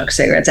father smoked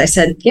cigarettes. I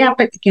said, yeah,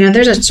 but,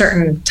 there's a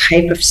certain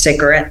type of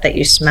cigarette that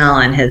you smell,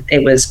 and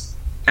it was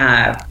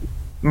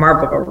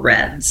Marlboro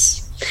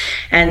Reds.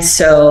 And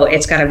so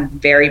it's got a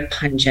very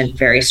pungent,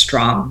 very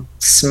strong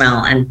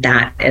smell, and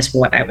that is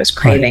what I was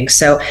craving. Right.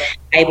 So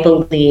I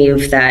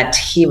believe that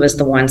he was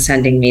the one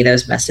sending me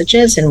those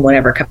messages in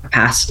whatever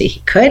capacity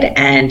he could,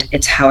 and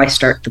it's how I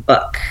start the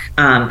book.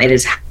 It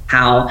is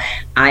how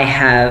I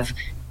have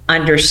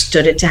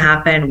understood it to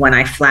happen. When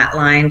I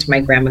flatlined, my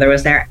grandmother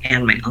was there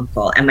and my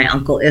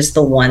uncle is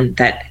the one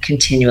that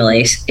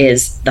continually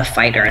is the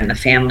fighter in the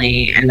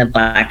family and the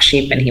black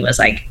sheep. And he was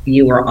like,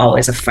 you were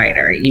always a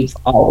fighter. You've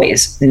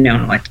always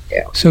known what to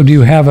do. So do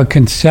you have a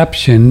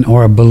conception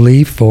or a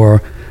belief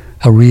or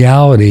a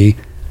reality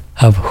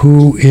of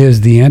who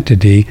is the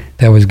entity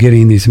that was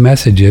getting these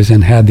messages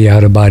and had the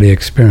out-of-body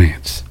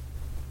experience?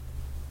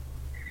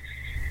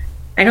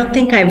 I don't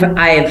think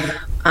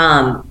I've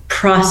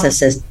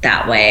processes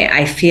that way.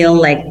 I feel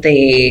like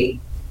the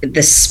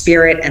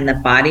spirit and the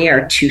body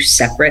are two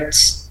separate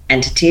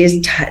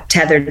entities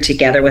tethered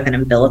together with an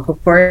umbilical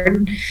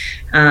cord.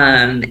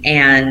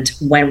 And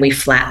when we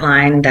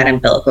flatline, that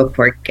umbilical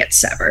cord gets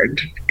severed.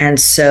 And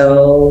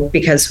so,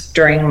 because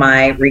during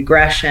my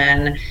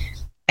regression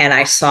and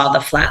I saw the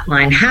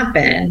flatline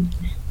happen,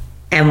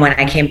 And when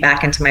I came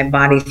back into my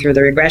body through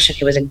the regression,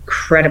 it was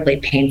incredibly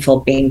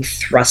painful being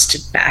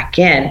thrusted back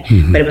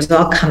in, but it was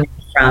all coming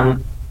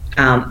from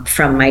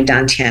my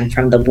dantian,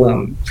 from the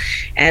womb.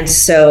 And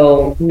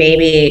so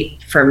maybe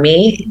for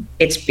me,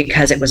 it's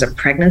because it was a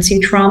pregnancy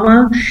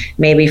trauma.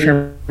 Maybe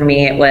for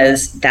me,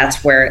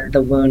 that's where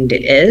the wound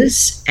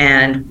is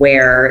and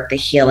where the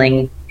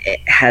healing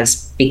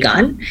has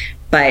begun.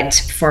 But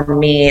for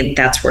me,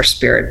 that's where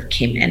spirit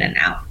came in and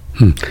out.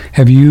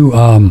 Have you,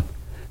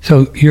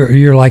 so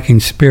you're liking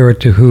spirit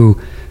to who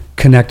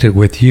connected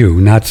with you,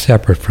 not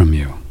separate from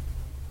you.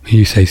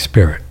 You say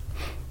spirit.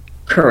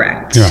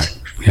 Correct. Right.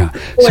 Yeah.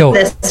 So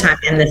this time,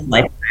 in this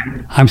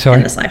lifetime. I'm sorry?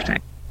 In this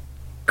lifetime.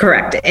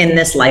 Correct. In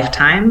this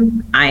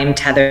lifetime, I'm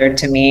tethered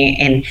to me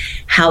and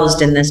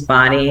housed in this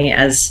body,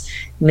 as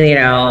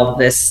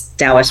this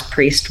Taoist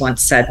priest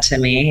once said to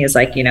me. He's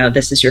like,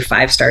 this is your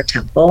 5-star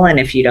temple, and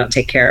if you don't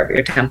take care of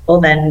your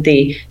temple, then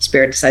the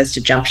spirit decides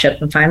to jump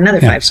ship and find another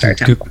 5-star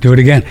temple. Do it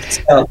again.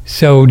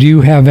 So do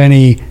you have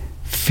any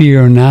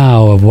fear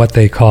now of what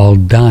they call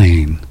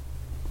dying?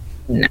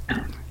 No.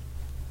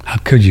 How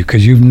could you?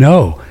 Because you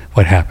know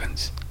what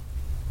happens.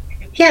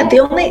 Yeah, the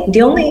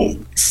only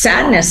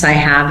sadness I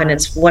have, and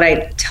it's what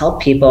I tell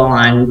people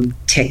on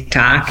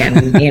TikTok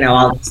and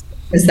all this,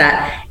 is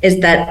that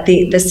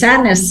the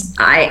sadness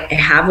I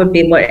have would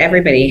be what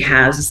everybody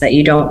has, is that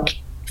you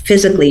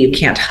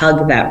can't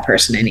hug that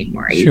person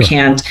anymore. Sure. You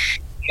can't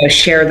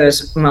share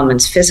those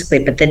moments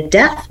physically, but the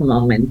death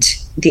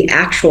moment, the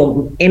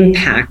actual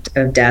impact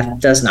of death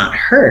does not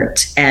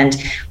hurt. And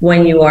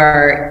when you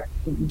are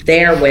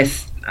there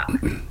with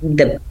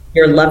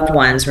your loved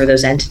ones or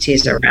those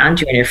entities around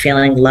you, and you're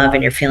feeling love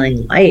and you're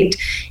feeling light,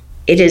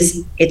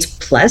 it's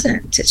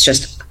pleasant. It's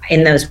just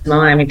in those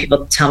moments,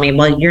 people tell me,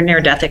 well, your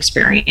near-death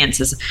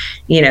experiences,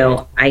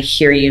 I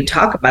hear you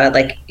talk about it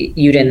like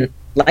you didn't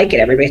like it.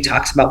 Everybody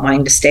talks about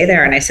wanting to stay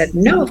there. And I said,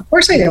 no, of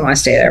course I didn't want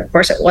to stay there. Of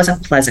course it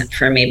wasn't pleasant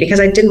for me because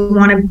I didn't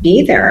want to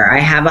be there. I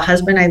have a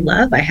husband I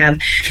love. I have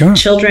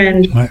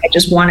children I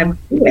just want to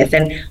be with.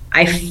 And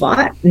I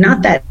fought,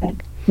 not that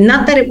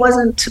it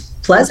wasn't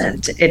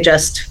pleasant. It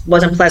just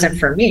wasn't pleasant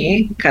for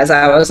me because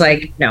I was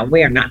like, no,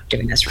 we are not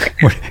doing this right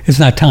now. It's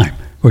not time.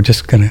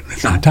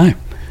 It's not time.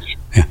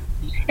 Yeah.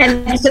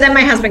 And so then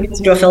my husband gets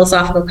into a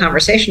philosophical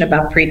conversation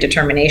about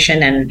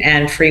predetermination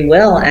and free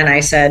will. And I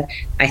said,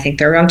 I think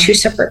they're on 2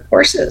 separate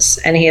courses.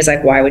 And he is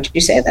like, why would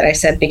you say that? I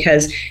said,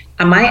 because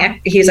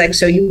he's like,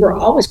 so you were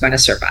always going to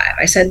survive.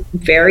 I said,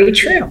 very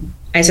true.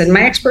 I said,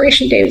 my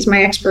expiration date is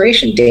my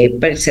expiration date.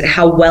 But I said,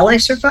 how well I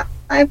survived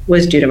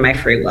was due to my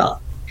free will.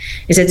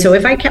 He said, so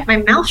if I kept my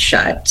mouth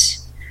shut,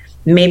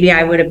 maybe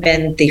I would have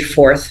been the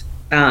 4th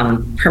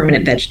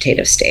permanent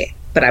vegetative state,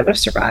 but I would have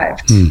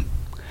survived.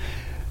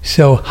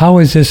 So how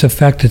has this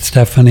affected,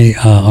 Stephanie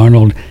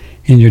Arnold,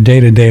 in your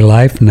day-to-day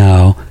life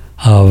now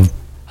of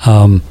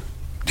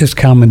just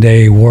common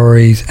day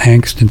worries,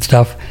 angst and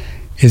stuff?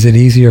 Is it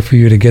easier for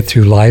you to get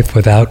through life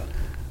without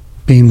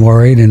being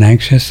worried and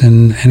anxious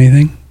and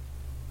anything?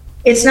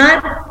 It's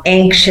not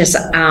anxious.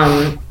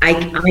 I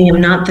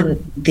am not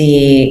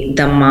the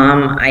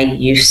mom I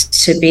used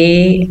to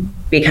be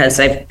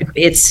because I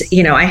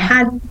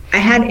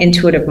had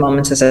intuitive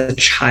moments as a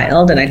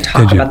child, and I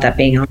talk about that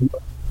being on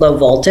low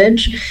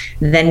voltage.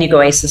 Then you go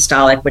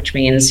asystolic, which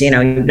means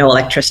no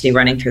electricity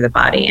running through the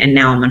body, and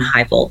now I'm on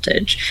high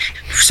voltage.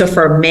 So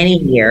for many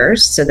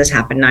years, so this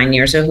happened 9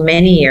 years of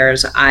many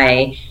years,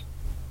 I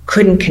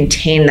couldn't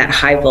contain that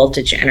high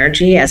voltage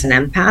energy as an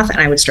empath,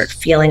 and I would start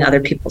feeling other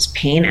people's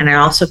pain, and I'd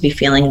also be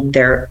feeling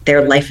their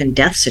life and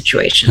death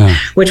situation,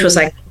 which was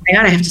like, oh my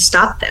God, I have to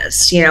stop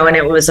this, and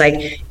it was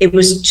like, it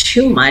was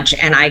too much,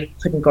 and I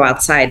couldn't go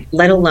outside,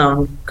 let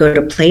alone go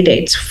to play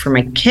dates for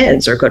my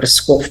kids or go to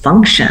school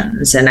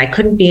functions, and I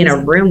couldn't be in a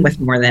room with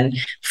more than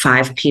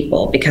 5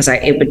 people because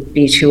it would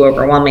be too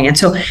overwhelming. And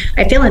so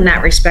I feel in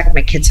that respect,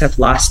 my kids have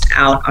lost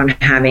out on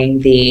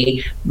having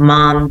the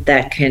mom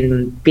that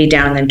can be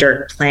down in the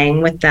dirt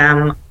playing with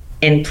them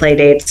in play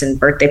dates and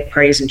birthday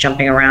parties and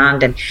jumping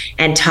around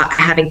and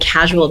having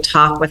casual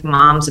talk with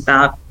moms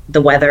about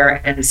the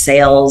weather and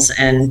sales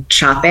and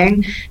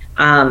shopping.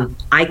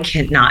 I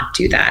cannot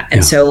do that.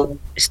 And so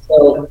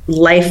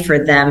life for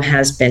them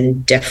has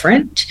been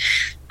different.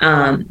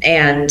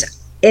 And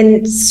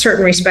in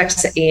certain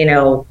respects,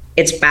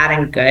 it's bad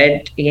and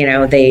good.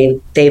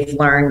 They've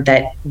learned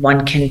that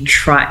one can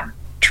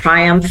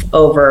triumph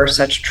over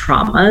such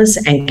traumas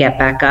and get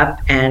back up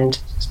and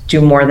do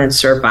more than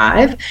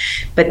survive.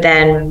 But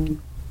then,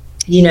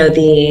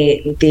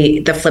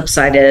 the flip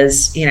side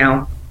is,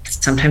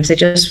 sometimes they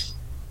just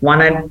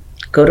want to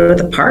go to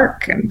the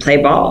park and play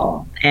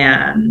ball.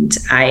 And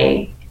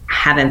I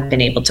haven't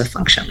been able to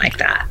function like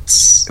that.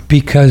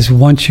 Because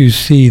once you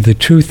see the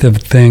truth of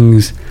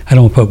things, I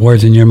don't put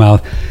words in your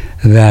mouth,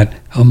 that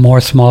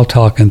more small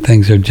talk and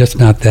things are just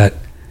not that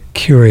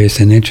curious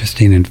and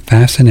interesting and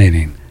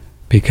fascinating.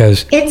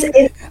 Because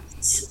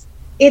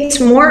it's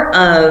more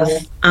of,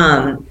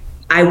 I'm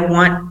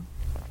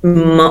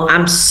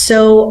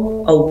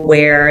so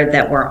aware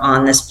that we're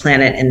on this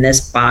planet in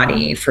this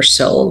body for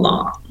so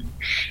long.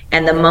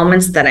 And the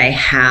moments that I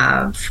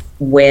have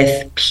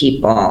with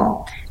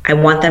people, I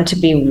want them to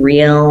be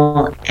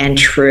real and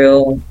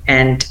true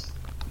and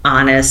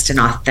honest and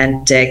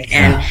authentic.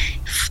 And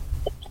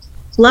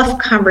fluff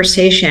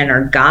conversation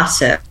or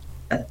gossip,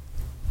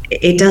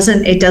 it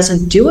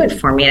doesn't do it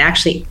for me. It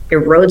actually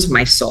erodes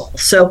my soul.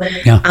 So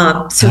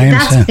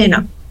that's been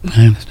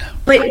I understand.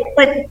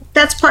 But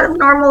that's part of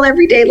normal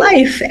everyday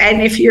life.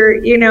 And if you're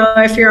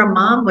a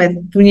mom with,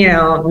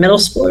 middle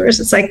schoolers,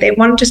 it's like they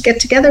want to just get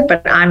together.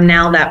 But I'm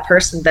now that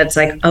person that's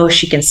like, oh,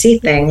 she can see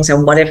things.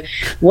 And what if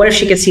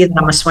she can see that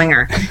I'm a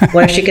swinger?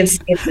 What if she can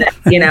see that,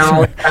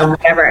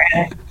 whatever.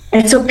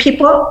 And so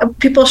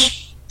people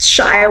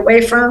shy away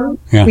from,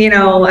 having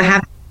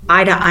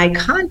eye to eye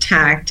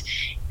contact.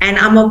 And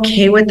I'm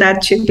okay with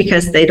that too,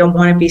 because they don't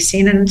want to be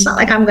seen. And it's not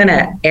like I'm going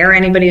to air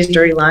anybody's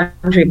dirty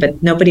laundry, but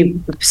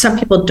some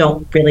people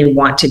don't really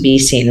want to be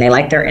seen. They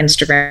like their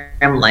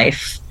Instagram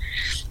life.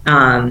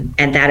 And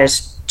that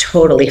is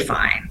totally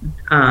fine.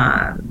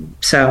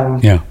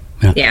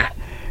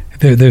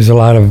 There's a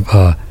lot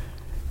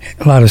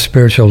of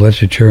spiritual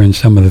literature in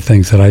some of the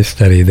things that I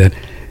study that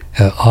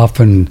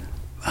often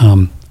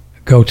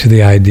go to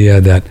the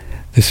idea that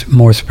this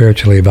more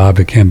spiritually evolved,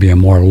 it can be a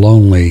more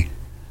lonely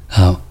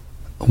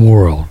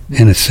world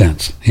in a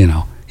sense,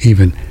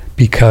 even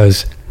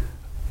because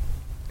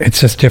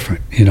it's just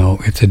different,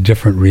 it's a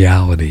different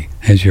reality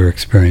as you're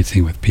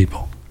experiencing with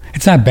people.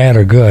 It's not bad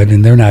or good,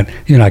 and you're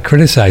not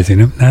criticizing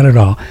them, not at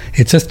all.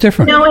 It's just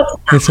different. No,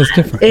 it's just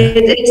different.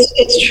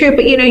 It's true,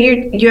 but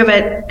you have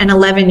an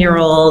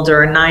 11-year-old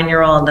or a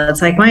 9-year-old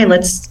that's like, "Why,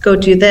 let's go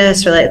do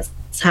this," or let's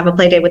have a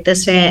play date with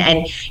this day.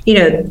 And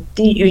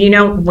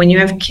when you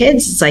have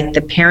kids, it's like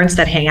the parents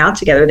that hang out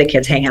together, the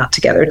kids hang out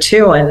together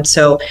too. And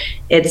so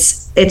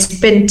it's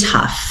been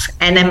tough.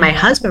 And then my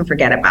husband,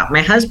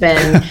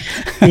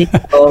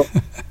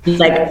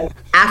 like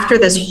after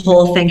this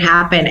whole thing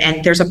happened,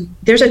 and there's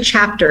a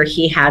chapter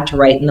he had to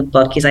write in the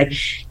book. He's like,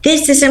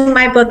 "This isn't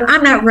my book.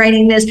 I'm not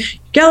writing this.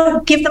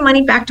 Go give the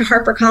money back to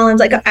HarperCollins."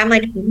 Like, I'm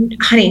like,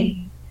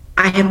 "Honey,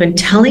 I have been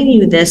telling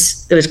you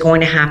this was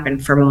going to happen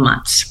for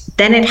months.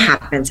 Then it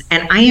happens,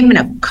 and I am in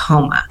a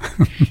coma."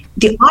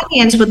 The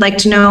audience would like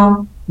to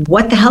know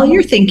what the hell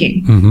you're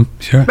thinking. Mm-hmm,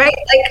 sure. Right?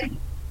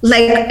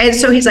 And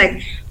so he's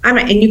like, "I'm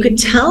not," and you could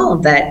tell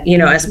that,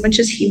 as much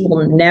as he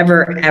will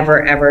never,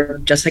 ever, ever,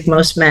 just like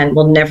most men,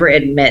 will never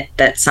admit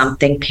that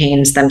something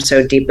pains them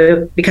so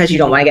deeply because you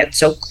don't want to get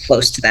so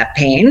close to that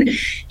pain.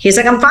 He's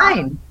like, "I'm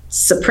fine.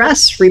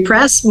 Suppress,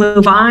 repress,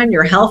 move on.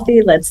 You're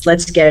healthy.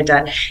 Let's get it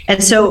done."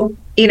 And so,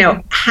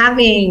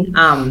 having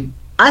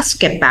us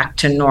get back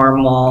to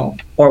normal,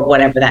 or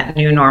whatever that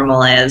new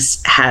normal is,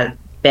 has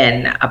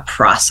been a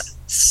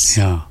process.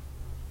 Yeah.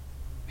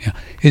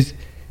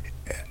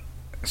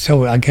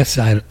 So I guess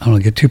I don't want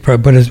to get too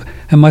proud, but it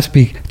must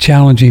be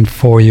challenging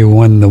for you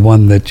when the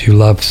one that you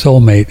love,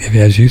 soulmate,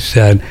 as you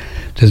said,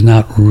 does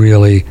not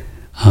really,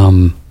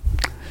 I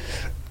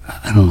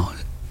don't know.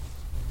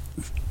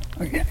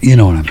 You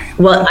know what I mean?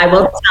 Well, I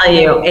will tell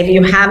you, if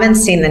you haven't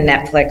seen the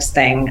Netflix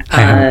thing,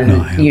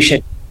 you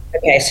should.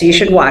 Okay, so you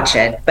should watch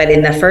it. But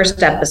in the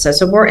first episode,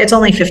 it's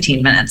only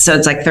 15 minutes, so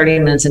it's like 30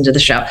 minutes into the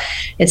show.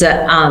 It's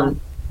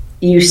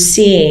you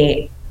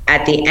see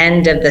at the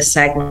end of the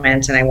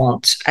segment, and I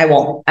won't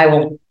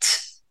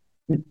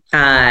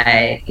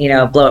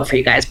blow it for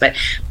you guys, but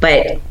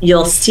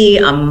you'll see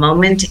a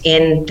moment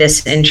in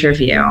this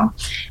interview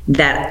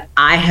that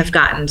I have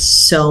gotten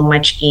so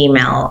much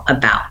email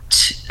about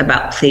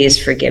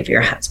please forgive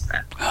your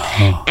husband.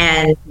 Oh.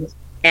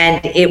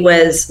 And it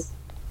was,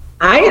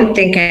 I didn't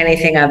think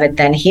anything of it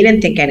then, he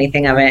didn't think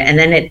anything of it, and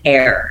then it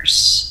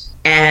airs.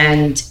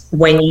 And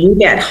when you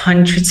get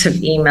hundreds of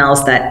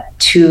emails that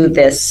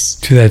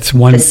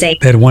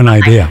that one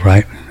idea,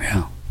 right?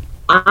 Yeah.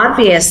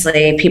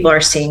 Obviously, people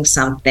are seeing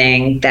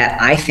something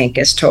that I think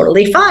is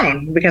totally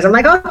fine, because I'm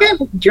like, okay,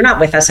 you're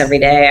not with us every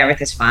day,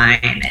 everything's fine,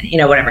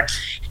 and whatever.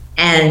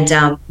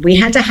 And we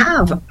had to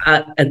have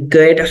a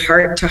good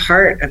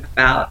heart-to-heart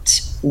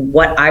about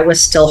what I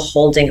was still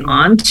holding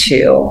on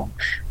to.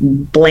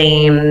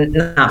 Blame,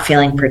 not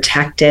feeling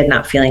protected,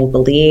 not feeling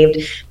believed.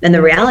 And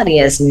the reality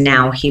is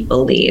now he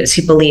believes.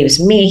 He believes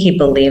me. He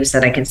believes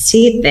that I can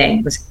see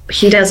things.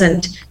 He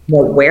doesn't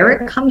know where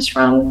it comes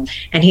from,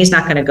 and he's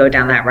not going to go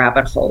down that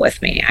rabbit hole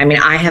with me. I mean,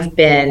 I have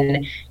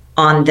been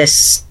on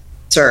this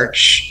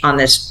search, on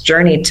this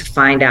journey to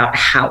find out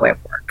how it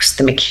works,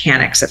 the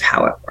mechanics of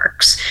how it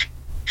works,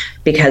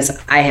 because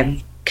I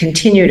have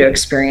continued to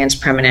experience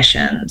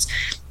premonitions.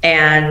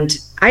 And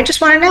I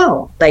just want to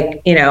know,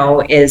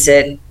 is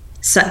it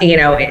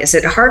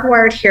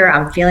hardwired here?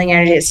 I'm feeling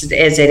energy. Is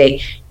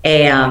it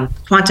a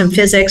quantum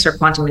physics or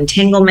quantum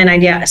entanglement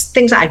idea?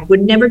 Things I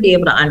would never be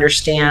able to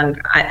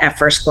understand at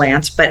first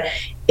glance. But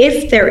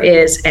if there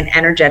is an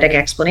energetic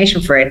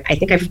explanation for it, I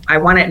think I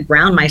want to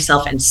ground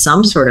myself in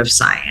some sort of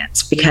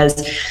science,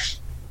 because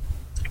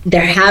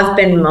there have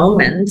been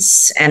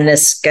moments, and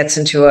this gets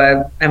into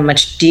a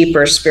much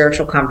deeper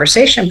spiritual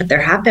conversation, but there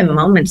have been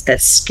moments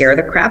that scare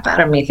the crap out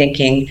of me,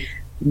 thinking,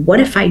 what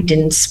if I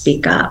didn't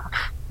speak up?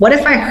 What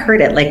if I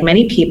heard it? Like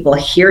many people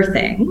hear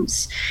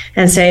things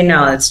and say,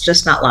 no, it's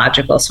just not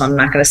logical, so I'm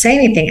not going to say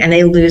anything, and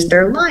they lose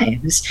their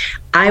lives.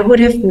 I would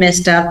have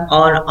missed out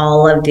on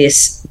all of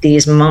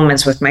these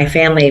moments with my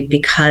family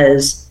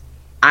because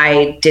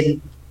I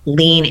didn't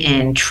lean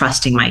in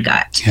trusting my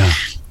gut. Yeah.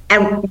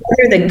 And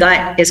whether the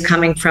gut is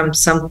coming from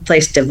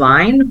someplace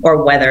divine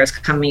or whether it's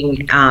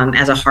coming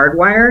as a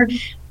hardwire,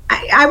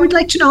 I would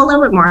like to know a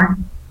little bit more,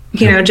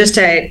 just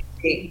to,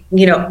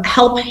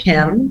 help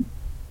him,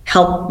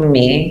 help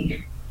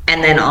me.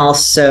 And then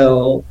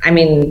also,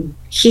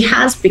 he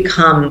has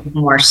become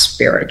more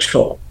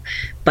spiritual,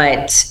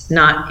 but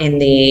not in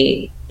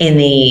the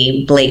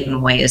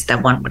blatant ways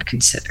that one would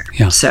consider.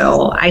 Yeah.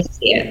 So I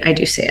see it. I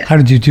do see it. How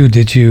did you do?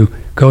 Did you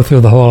go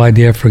through the whole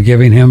idea of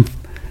forgiving him?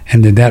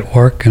 And did that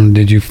work? And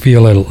did you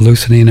feel a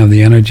loosening of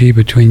the energy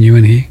between you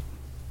and he?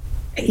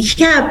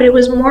 Yeah, but it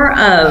was more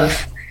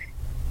of,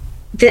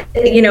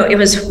 it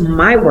was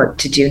my work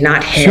to do,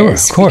 not his. Sure,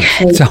 of course.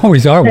 It's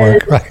always our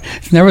work, right?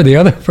 It's never the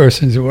other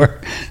person's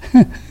work.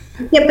 Yeah,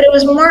 but it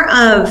was more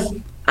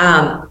of,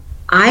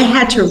 I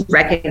had to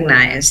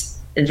recognize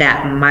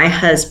that my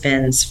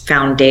husband's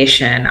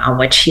foundation on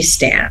which he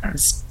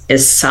stands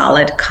is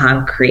solid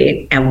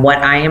concrete, and what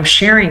I am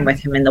sharing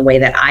with him in the way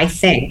that I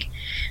think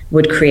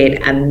would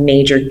create a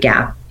major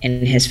gap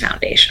in his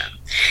foundation.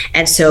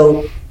 And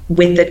so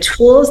with the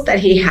tools that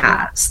he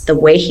has, the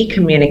way he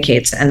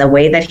communicates and the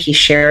way that he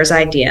shares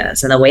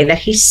ideas and the way that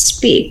he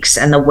speaks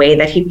and the way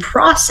that he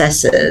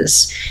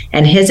processes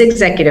and his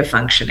executive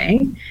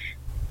functioning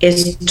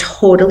is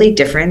totally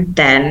different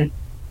than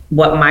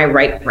what my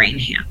right brain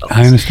handles.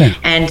 I understand.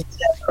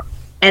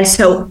 And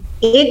so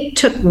it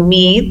took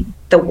me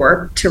the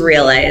work to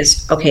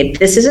realize, okay,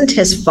 this isn't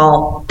his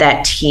fault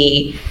that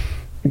he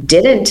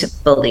didn't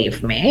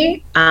believe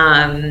me.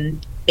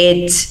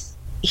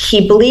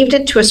 He believed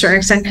it to a certain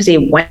extent because he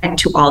went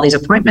to all these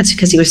appointments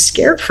because he was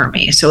scared for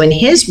me. So in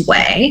his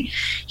way,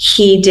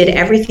 he did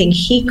everything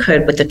he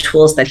could with the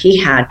tools that he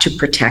had to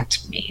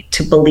protect me,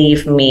 to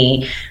believe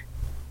me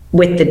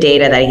with the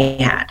data that he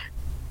had,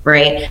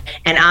 right?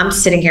 And I'm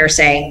sitting here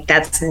saying,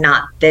 that's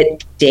not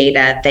the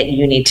data that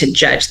you need to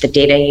judge. The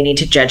data you need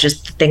to judge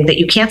is the thing that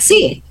you can't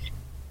see.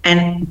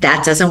 And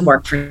that doesn't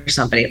work for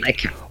somebody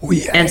like him.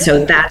 And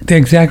so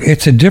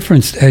it's a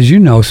different, as you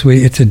know,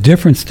 Sweet, it's a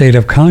different state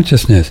of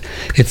consciousness.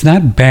 It's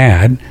not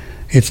bad.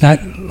 It's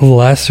not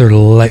less or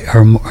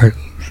more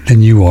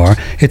than you are.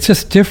 It's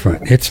just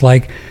different. It's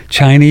like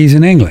Chinese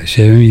and English.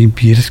 You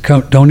just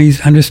don't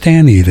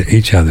understand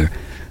each other.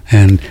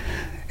 And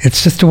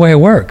it's just the way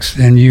it works.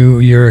 And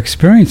you're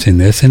experiencing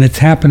this, and it's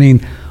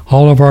happening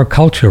all over our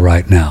culture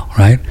right now,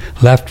 right?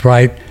 Left,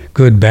 right,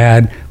 good,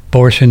 bad,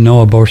 abortion,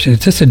 no abortion.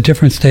 It's just a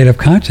different state of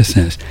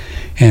consciousness.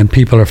 And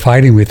people are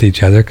fighting with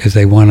each other because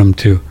they want them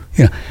to,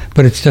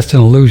 but it's just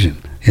an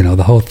illusion,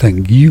 the whole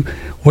thing.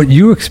 What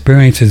you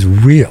experience is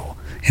real,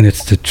 and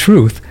it's the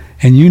truth,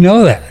 and you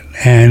know that.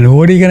 And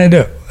what are you going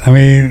to do?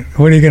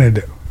 What are you going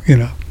to do,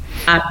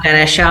 I'm going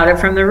to shout it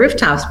from the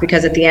rooftops,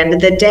 because at the end of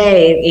the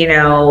day,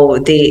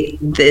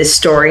 the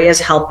story is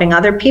helping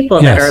other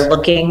people that are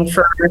looking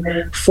for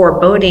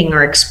foreboding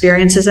or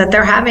experiences that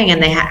they're having.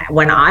 And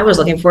when I was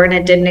looking for it and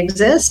it didn't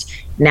exist,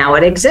 now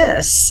it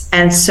exists.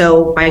 And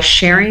so by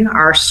sharing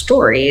our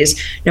stories,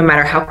 no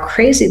matter how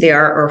crazy they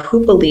are or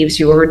who believes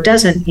you or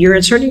doesn't, you're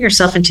inserting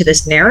yourself into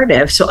this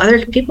narrative so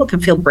other people can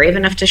feel brave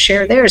enough to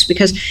share theirs.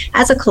 Because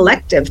as a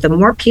collective, the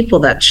more people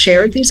that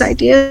share these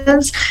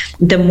ideas,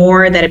 the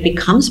more that it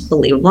becomes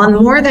believable, and the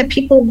more that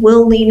people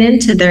will lean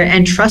into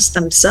and trust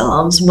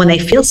themselves when they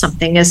feel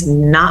something is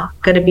not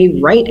going to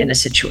be right in a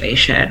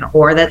situation,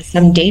 or that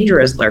some danger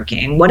is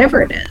lurking,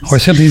 whatever it is. Or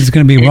something's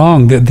going to be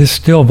wrong. This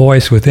still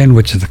voice within,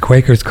 which is the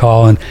Quakers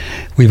call, and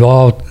we've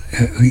all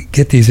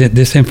get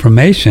this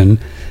information,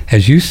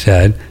 as you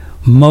said.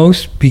 We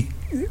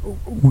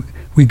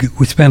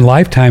spend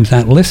lifetimes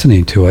not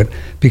listening to it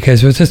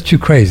because it's just too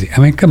crazy.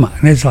 Come on.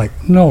 And it's like,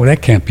 no,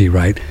 that can't be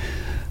right.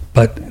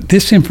 But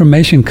this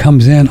information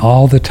comes in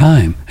all the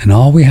time, and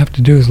all we have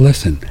to do is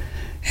listen.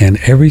 And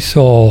every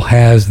soul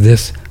has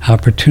this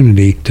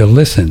opportunity to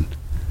listen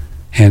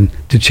and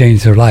to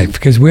change their life,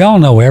 because we all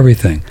know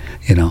everything.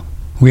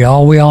 We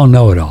all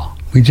know it all.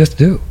 We just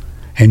do.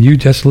 And you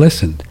just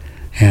listened.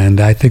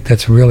 And I think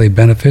that's really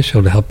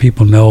beneficial to help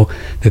people know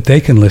that they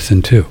can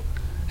listen too,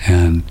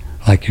 and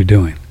like you're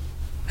doing.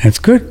 And it's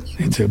good.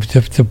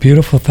 It's a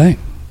beautiful thing.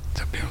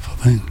 It's a beautiful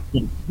thing.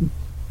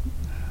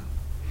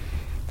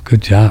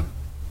 Good job.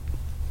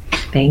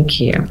 Thank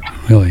you.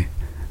 Really.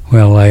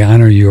 Well, I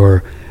honor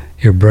your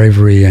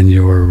bravery and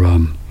your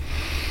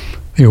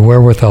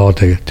wherewithal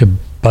to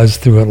buzz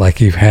through it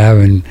like you have,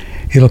 and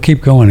it'll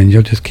keep going, and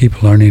you'll just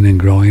keep learning and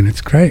growing.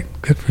 It's great.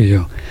 Good for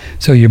you.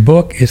 So your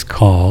book is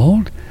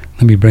called,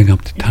 let me bring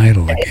up the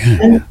title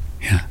again.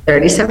 Yeah.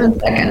 37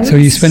 Seconds. So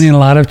you're spending a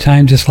lot of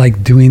time just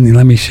like doing,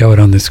 let me show it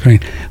on the screen,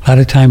 a lot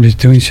of time just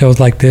doing shows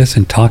like this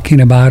and talking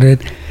about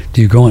it.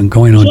 Do you going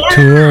on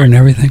tour and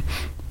everything?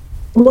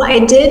 Well, I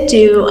did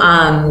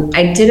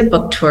a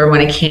book tour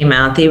when it came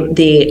out.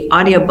 The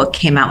audiobook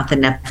came out with the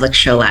Netflix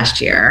show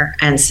last year.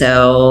 And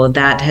so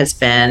that has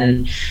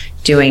been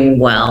doing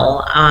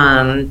well.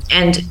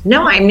 And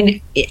no, I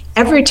mean,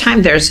 every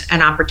time there's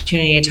an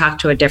opportunity to talk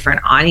to a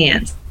different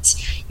audience,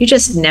 you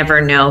just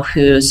never know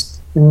who's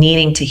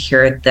needing to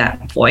hear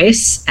that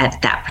voice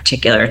at that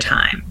particular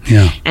time.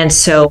 Yeah. And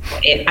so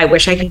I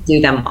wish I could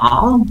do them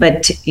all,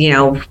 but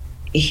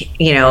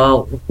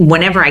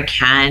whenever I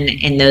can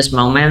in those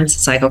moments,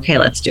 it's like, okay,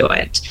 let's do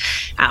it.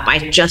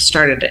 I just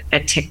started a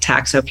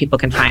TikTok, so people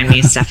can find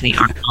me, Stephanie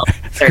Arnold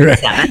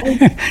 37. You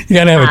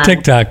got to have a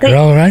TikTok,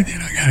 girl, right? You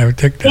got to have a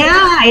TikTok.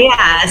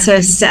 Yeah.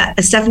 So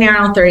Stephanie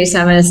Arnold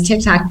 37 is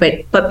TikTok,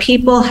 but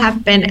people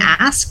have been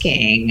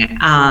asking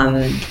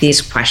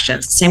these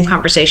questions, the same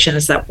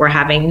conversations that we're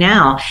having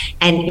now,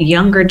 and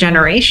younger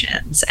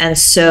generations. And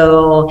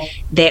so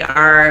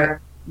they're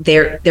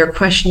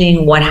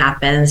questioning what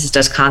happens.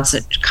 Does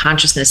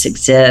consciousness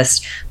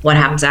exist? What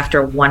happens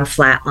after one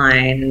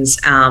flatlines?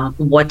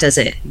 What does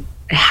it?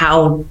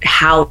 How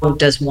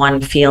does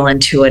one feel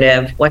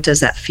intuitive? What does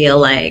that feel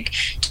like?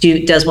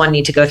 Does one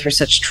need to go through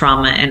such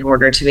trauma in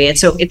order to be? And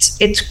so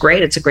it's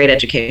great. It's a great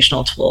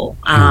educational tool.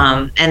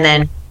 And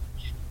then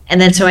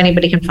so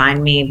anybody can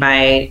find me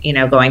by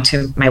going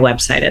to my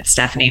website at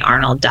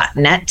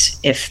stephaniearnold.net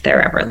if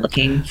they're ever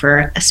looking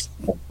for a.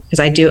 Because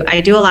I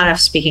do a lot of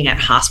speaking at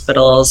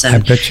hospitals. And I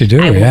bet you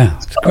do, yeah.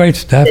 It's great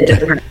stuff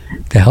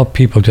to help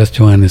people just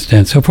to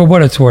understand. So for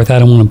what it's worth, I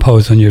don't want to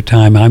impose on your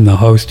time. I'm the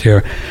host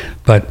here,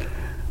 but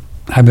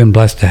I've been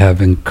blessed to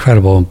have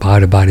incredible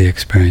body-to-body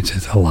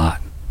experiences, a lot.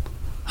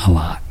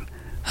 I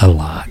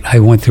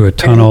went through a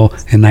tunnel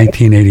in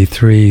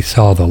 1983,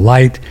 saw the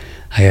light.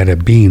 I had a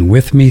being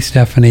with me,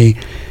 Stephanie,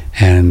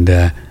 and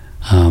it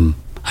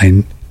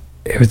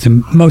was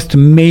the most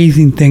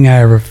amazing thing I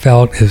ever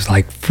felt. It was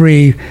like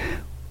free,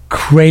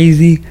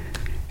 crazy.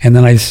 And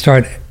then I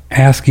start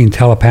asking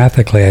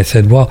telepathically, I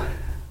said, well,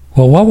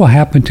 what will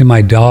happen to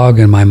my dog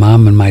and my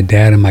mom and my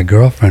dad and my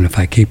girlfriend if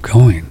I keep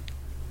going?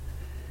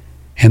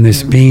 And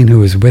this being who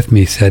was with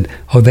me said,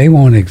 oh, they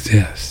won't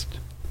exist.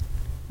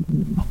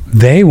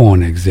 They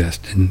won't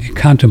exist. And you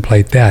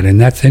contemplate that. And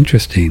that's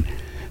interesting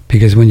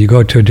because when you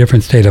go to a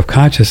different state of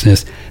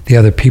consciousness, the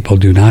other people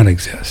do not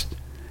exist.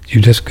 You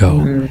just go.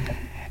 Mm-hmm.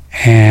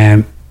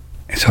 And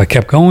so I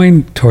kept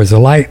going towards the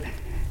light.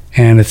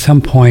 And at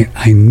some point,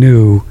 I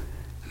knew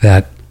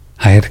that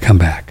I had to come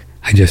back.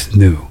 I just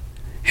knew.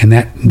 And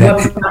that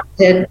what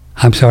prompted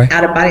I'm sorry?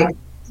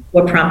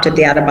 What prompted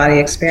the out-of-body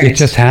experience? It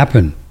just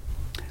happened.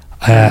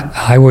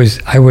 I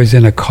was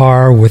in a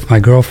car with my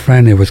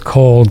girlfriend. It was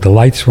cold. The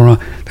lights were on.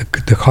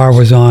 The car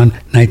was on.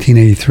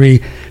 1983.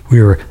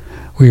 We were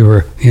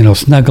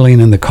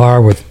snuggling in the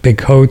car with big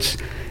coats.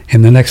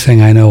 And the next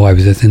thing I know, I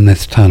was just in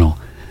this tunnel.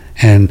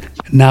 And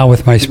now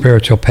with my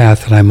spiritual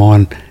path that I'm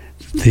on,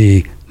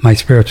 my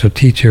spiritual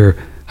teacher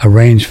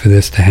arranged for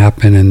this to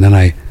happen, and then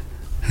I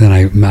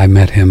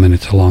met him, and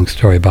it's a long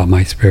story about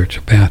my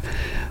spiritual path.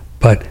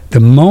 But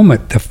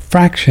the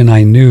fraction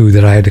I knew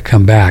that I had to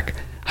come back,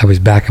 I was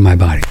back in my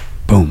body.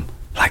 Boom,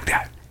 like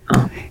that.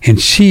 Oh. And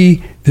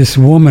this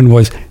woman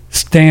was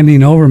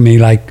standing over me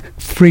like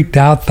freaked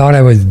out, thought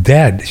I was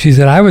dead. She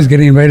said I was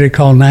getting ready to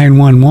call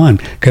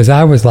 911 because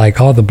I was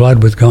like, all the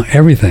blood was going,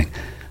 everything,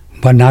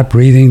 but not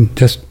breathing,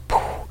 just.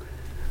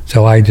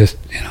 So I just,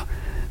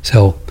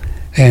 so.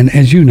 And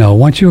as you know,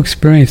 once you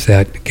experience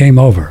that, game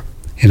over.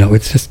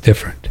 It's just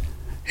different.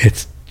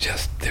 It's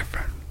just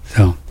different.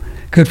 So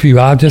good for you.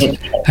 I'll just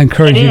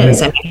encourage you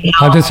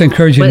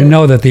to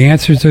know that the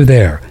answers are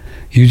there.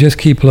 You just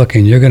keep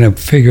looking. You're going to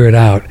figure it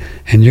out,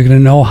 and you're going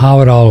to know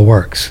how it all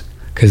works,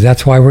 because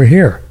that's why we're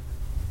here,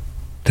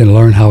 to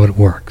learn how it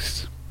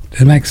works. Does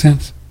that make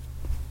sense?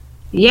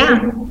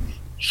 Yeah.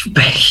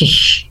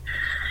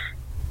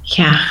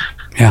 Yeah.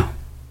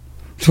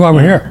 That's why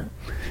we're here.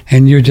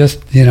 And you're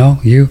just,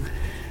 And you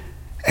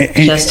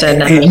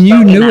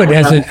knew it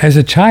as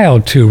a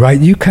child too, right?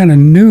 You kind of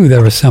knew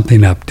there was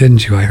something up,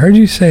 didn't you? I heard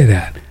you say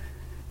that.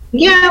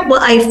 Yeah,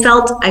 well, I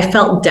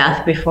felt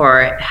death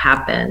before it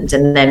happened,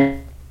 and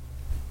then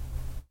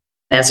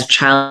as a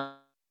child,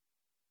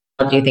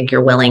 you think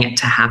you're willing it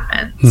to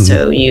happen,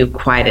 so you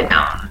quiet it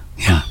down.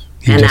 Yeah,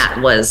 and that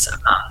was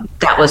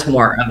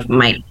more of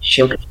my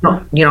issue.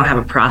 You don't have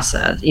a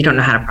process. You don't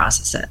know how to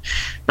process it,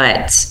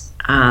 but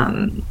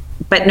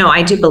no,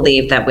 I do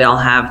believe that we all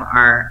have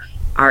our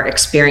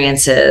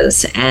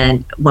experiences,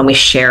 and when we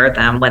share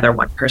them, whether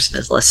one person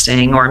is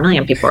listening or a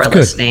million people are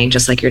listening,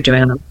 just like you're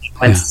doing on the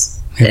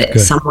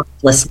someone's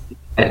listening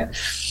to it,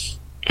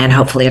 and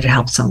hopefully it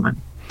helps someone.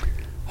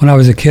 When I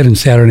was a kid on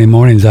Saturday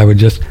mornings, I would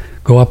just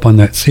go up on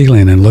that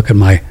ceiling and look at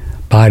my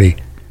body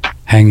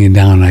hanging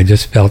down, and I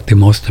just felt the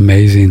most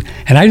amazing,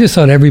 and I just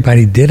thought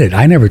everybody did it.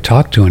 I never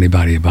talked to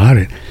anybody about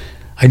it.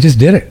 I just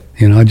did it.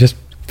 I just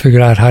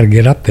figured out how to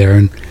get up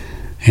there,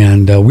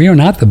 and we are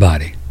not the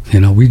body.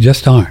 We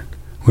just aren't.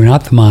 We're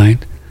not the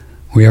mind.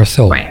 We are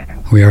soul. Right.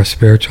 We are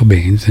spiritual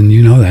beings, and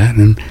you know that.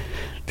 And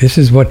this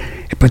is but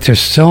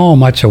there's so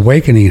much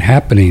awakening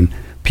happening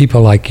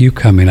people like you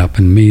coming up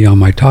and me on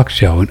my talk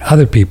show and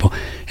other people.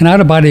 And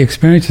out-of-body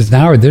experiences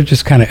now, they're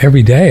just kind of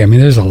every day. I mean,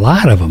 there's a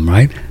lot of them,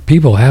 right?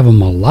 People have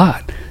them a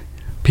lot.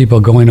 People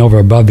going over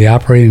above the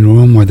operating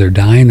room where they're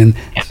dying. And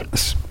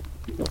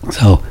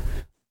so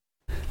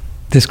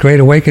this great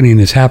awakening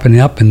is happening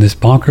up in this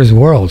bonkers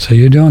world. So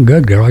you're doing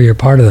good, girl. You're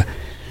part of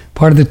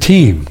the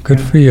team. Good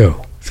for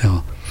you.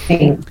 So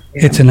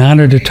it's an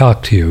honor to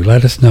talk to you.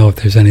 Let us know if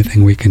there's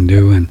anything we can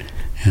do, and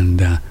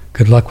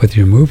good luck with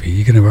your movie.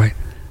 You're gonna write.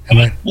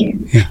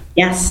 Yeah.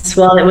 Yes.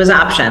 Well, it was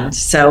optioned,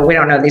 so we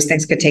don't know. These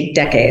things could take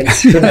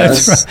decades. Who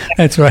knows?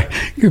 That's right.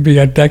 It could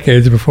be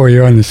decades before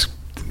you're on the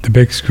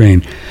big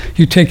screen.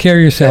 You take care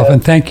of yourself,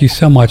 and thank you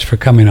so much for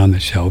coming on the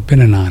show. It's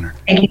been an honor.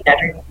 Thank you,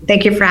 Cedric.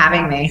 Thank you for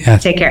having me.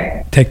 Yes. Take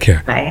care. Take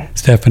care. Bye.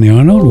 Stephanie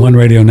Arnold,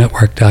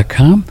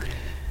 OneRadioNetwork.com.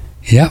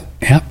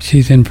 Yep.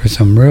 She's in for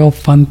some real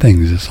fun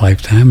things this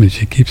lifetime, and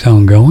she keeps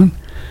on going.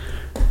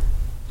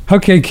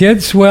 Okay,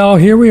 kids. Well,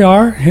 here we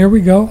are. Here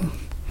we go.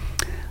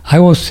 I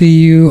will see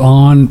you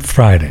on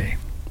Friday,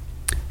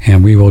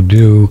 and we will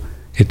do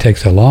It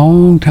Takes a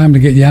Long Time to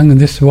Get Young, and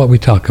this is what we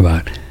talk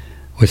about.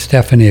 What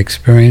Stephanie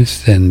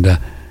experienced and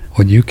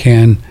what you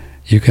can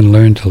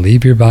learn to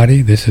leave your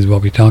body. This is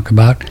what we talk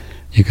about.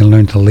 You can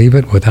learn to leave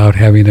it without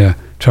having a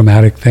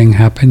traumatic thing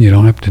happen. You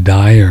don't have to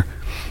die or,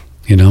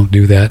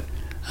 do that.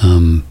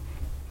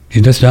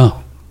 You just don't.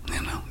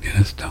 You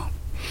just don't.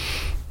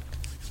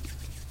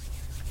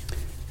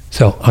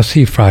 So I'll see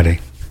you Friday.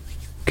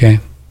 Okay?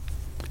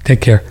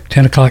 Take care.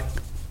 10 o'clock.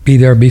 Be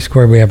there. Be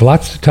square. We have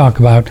lots to talk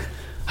about.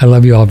 I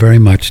love you all very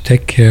much.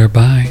 Take care.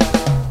 Bye.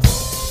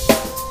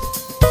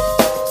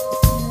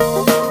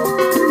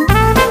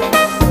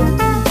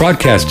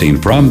 Broadcasting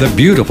from the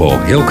beautiful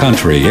Hill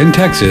Country in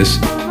Texas,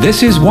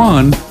 this is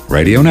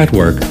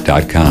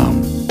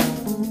OneRadioNetwork.com.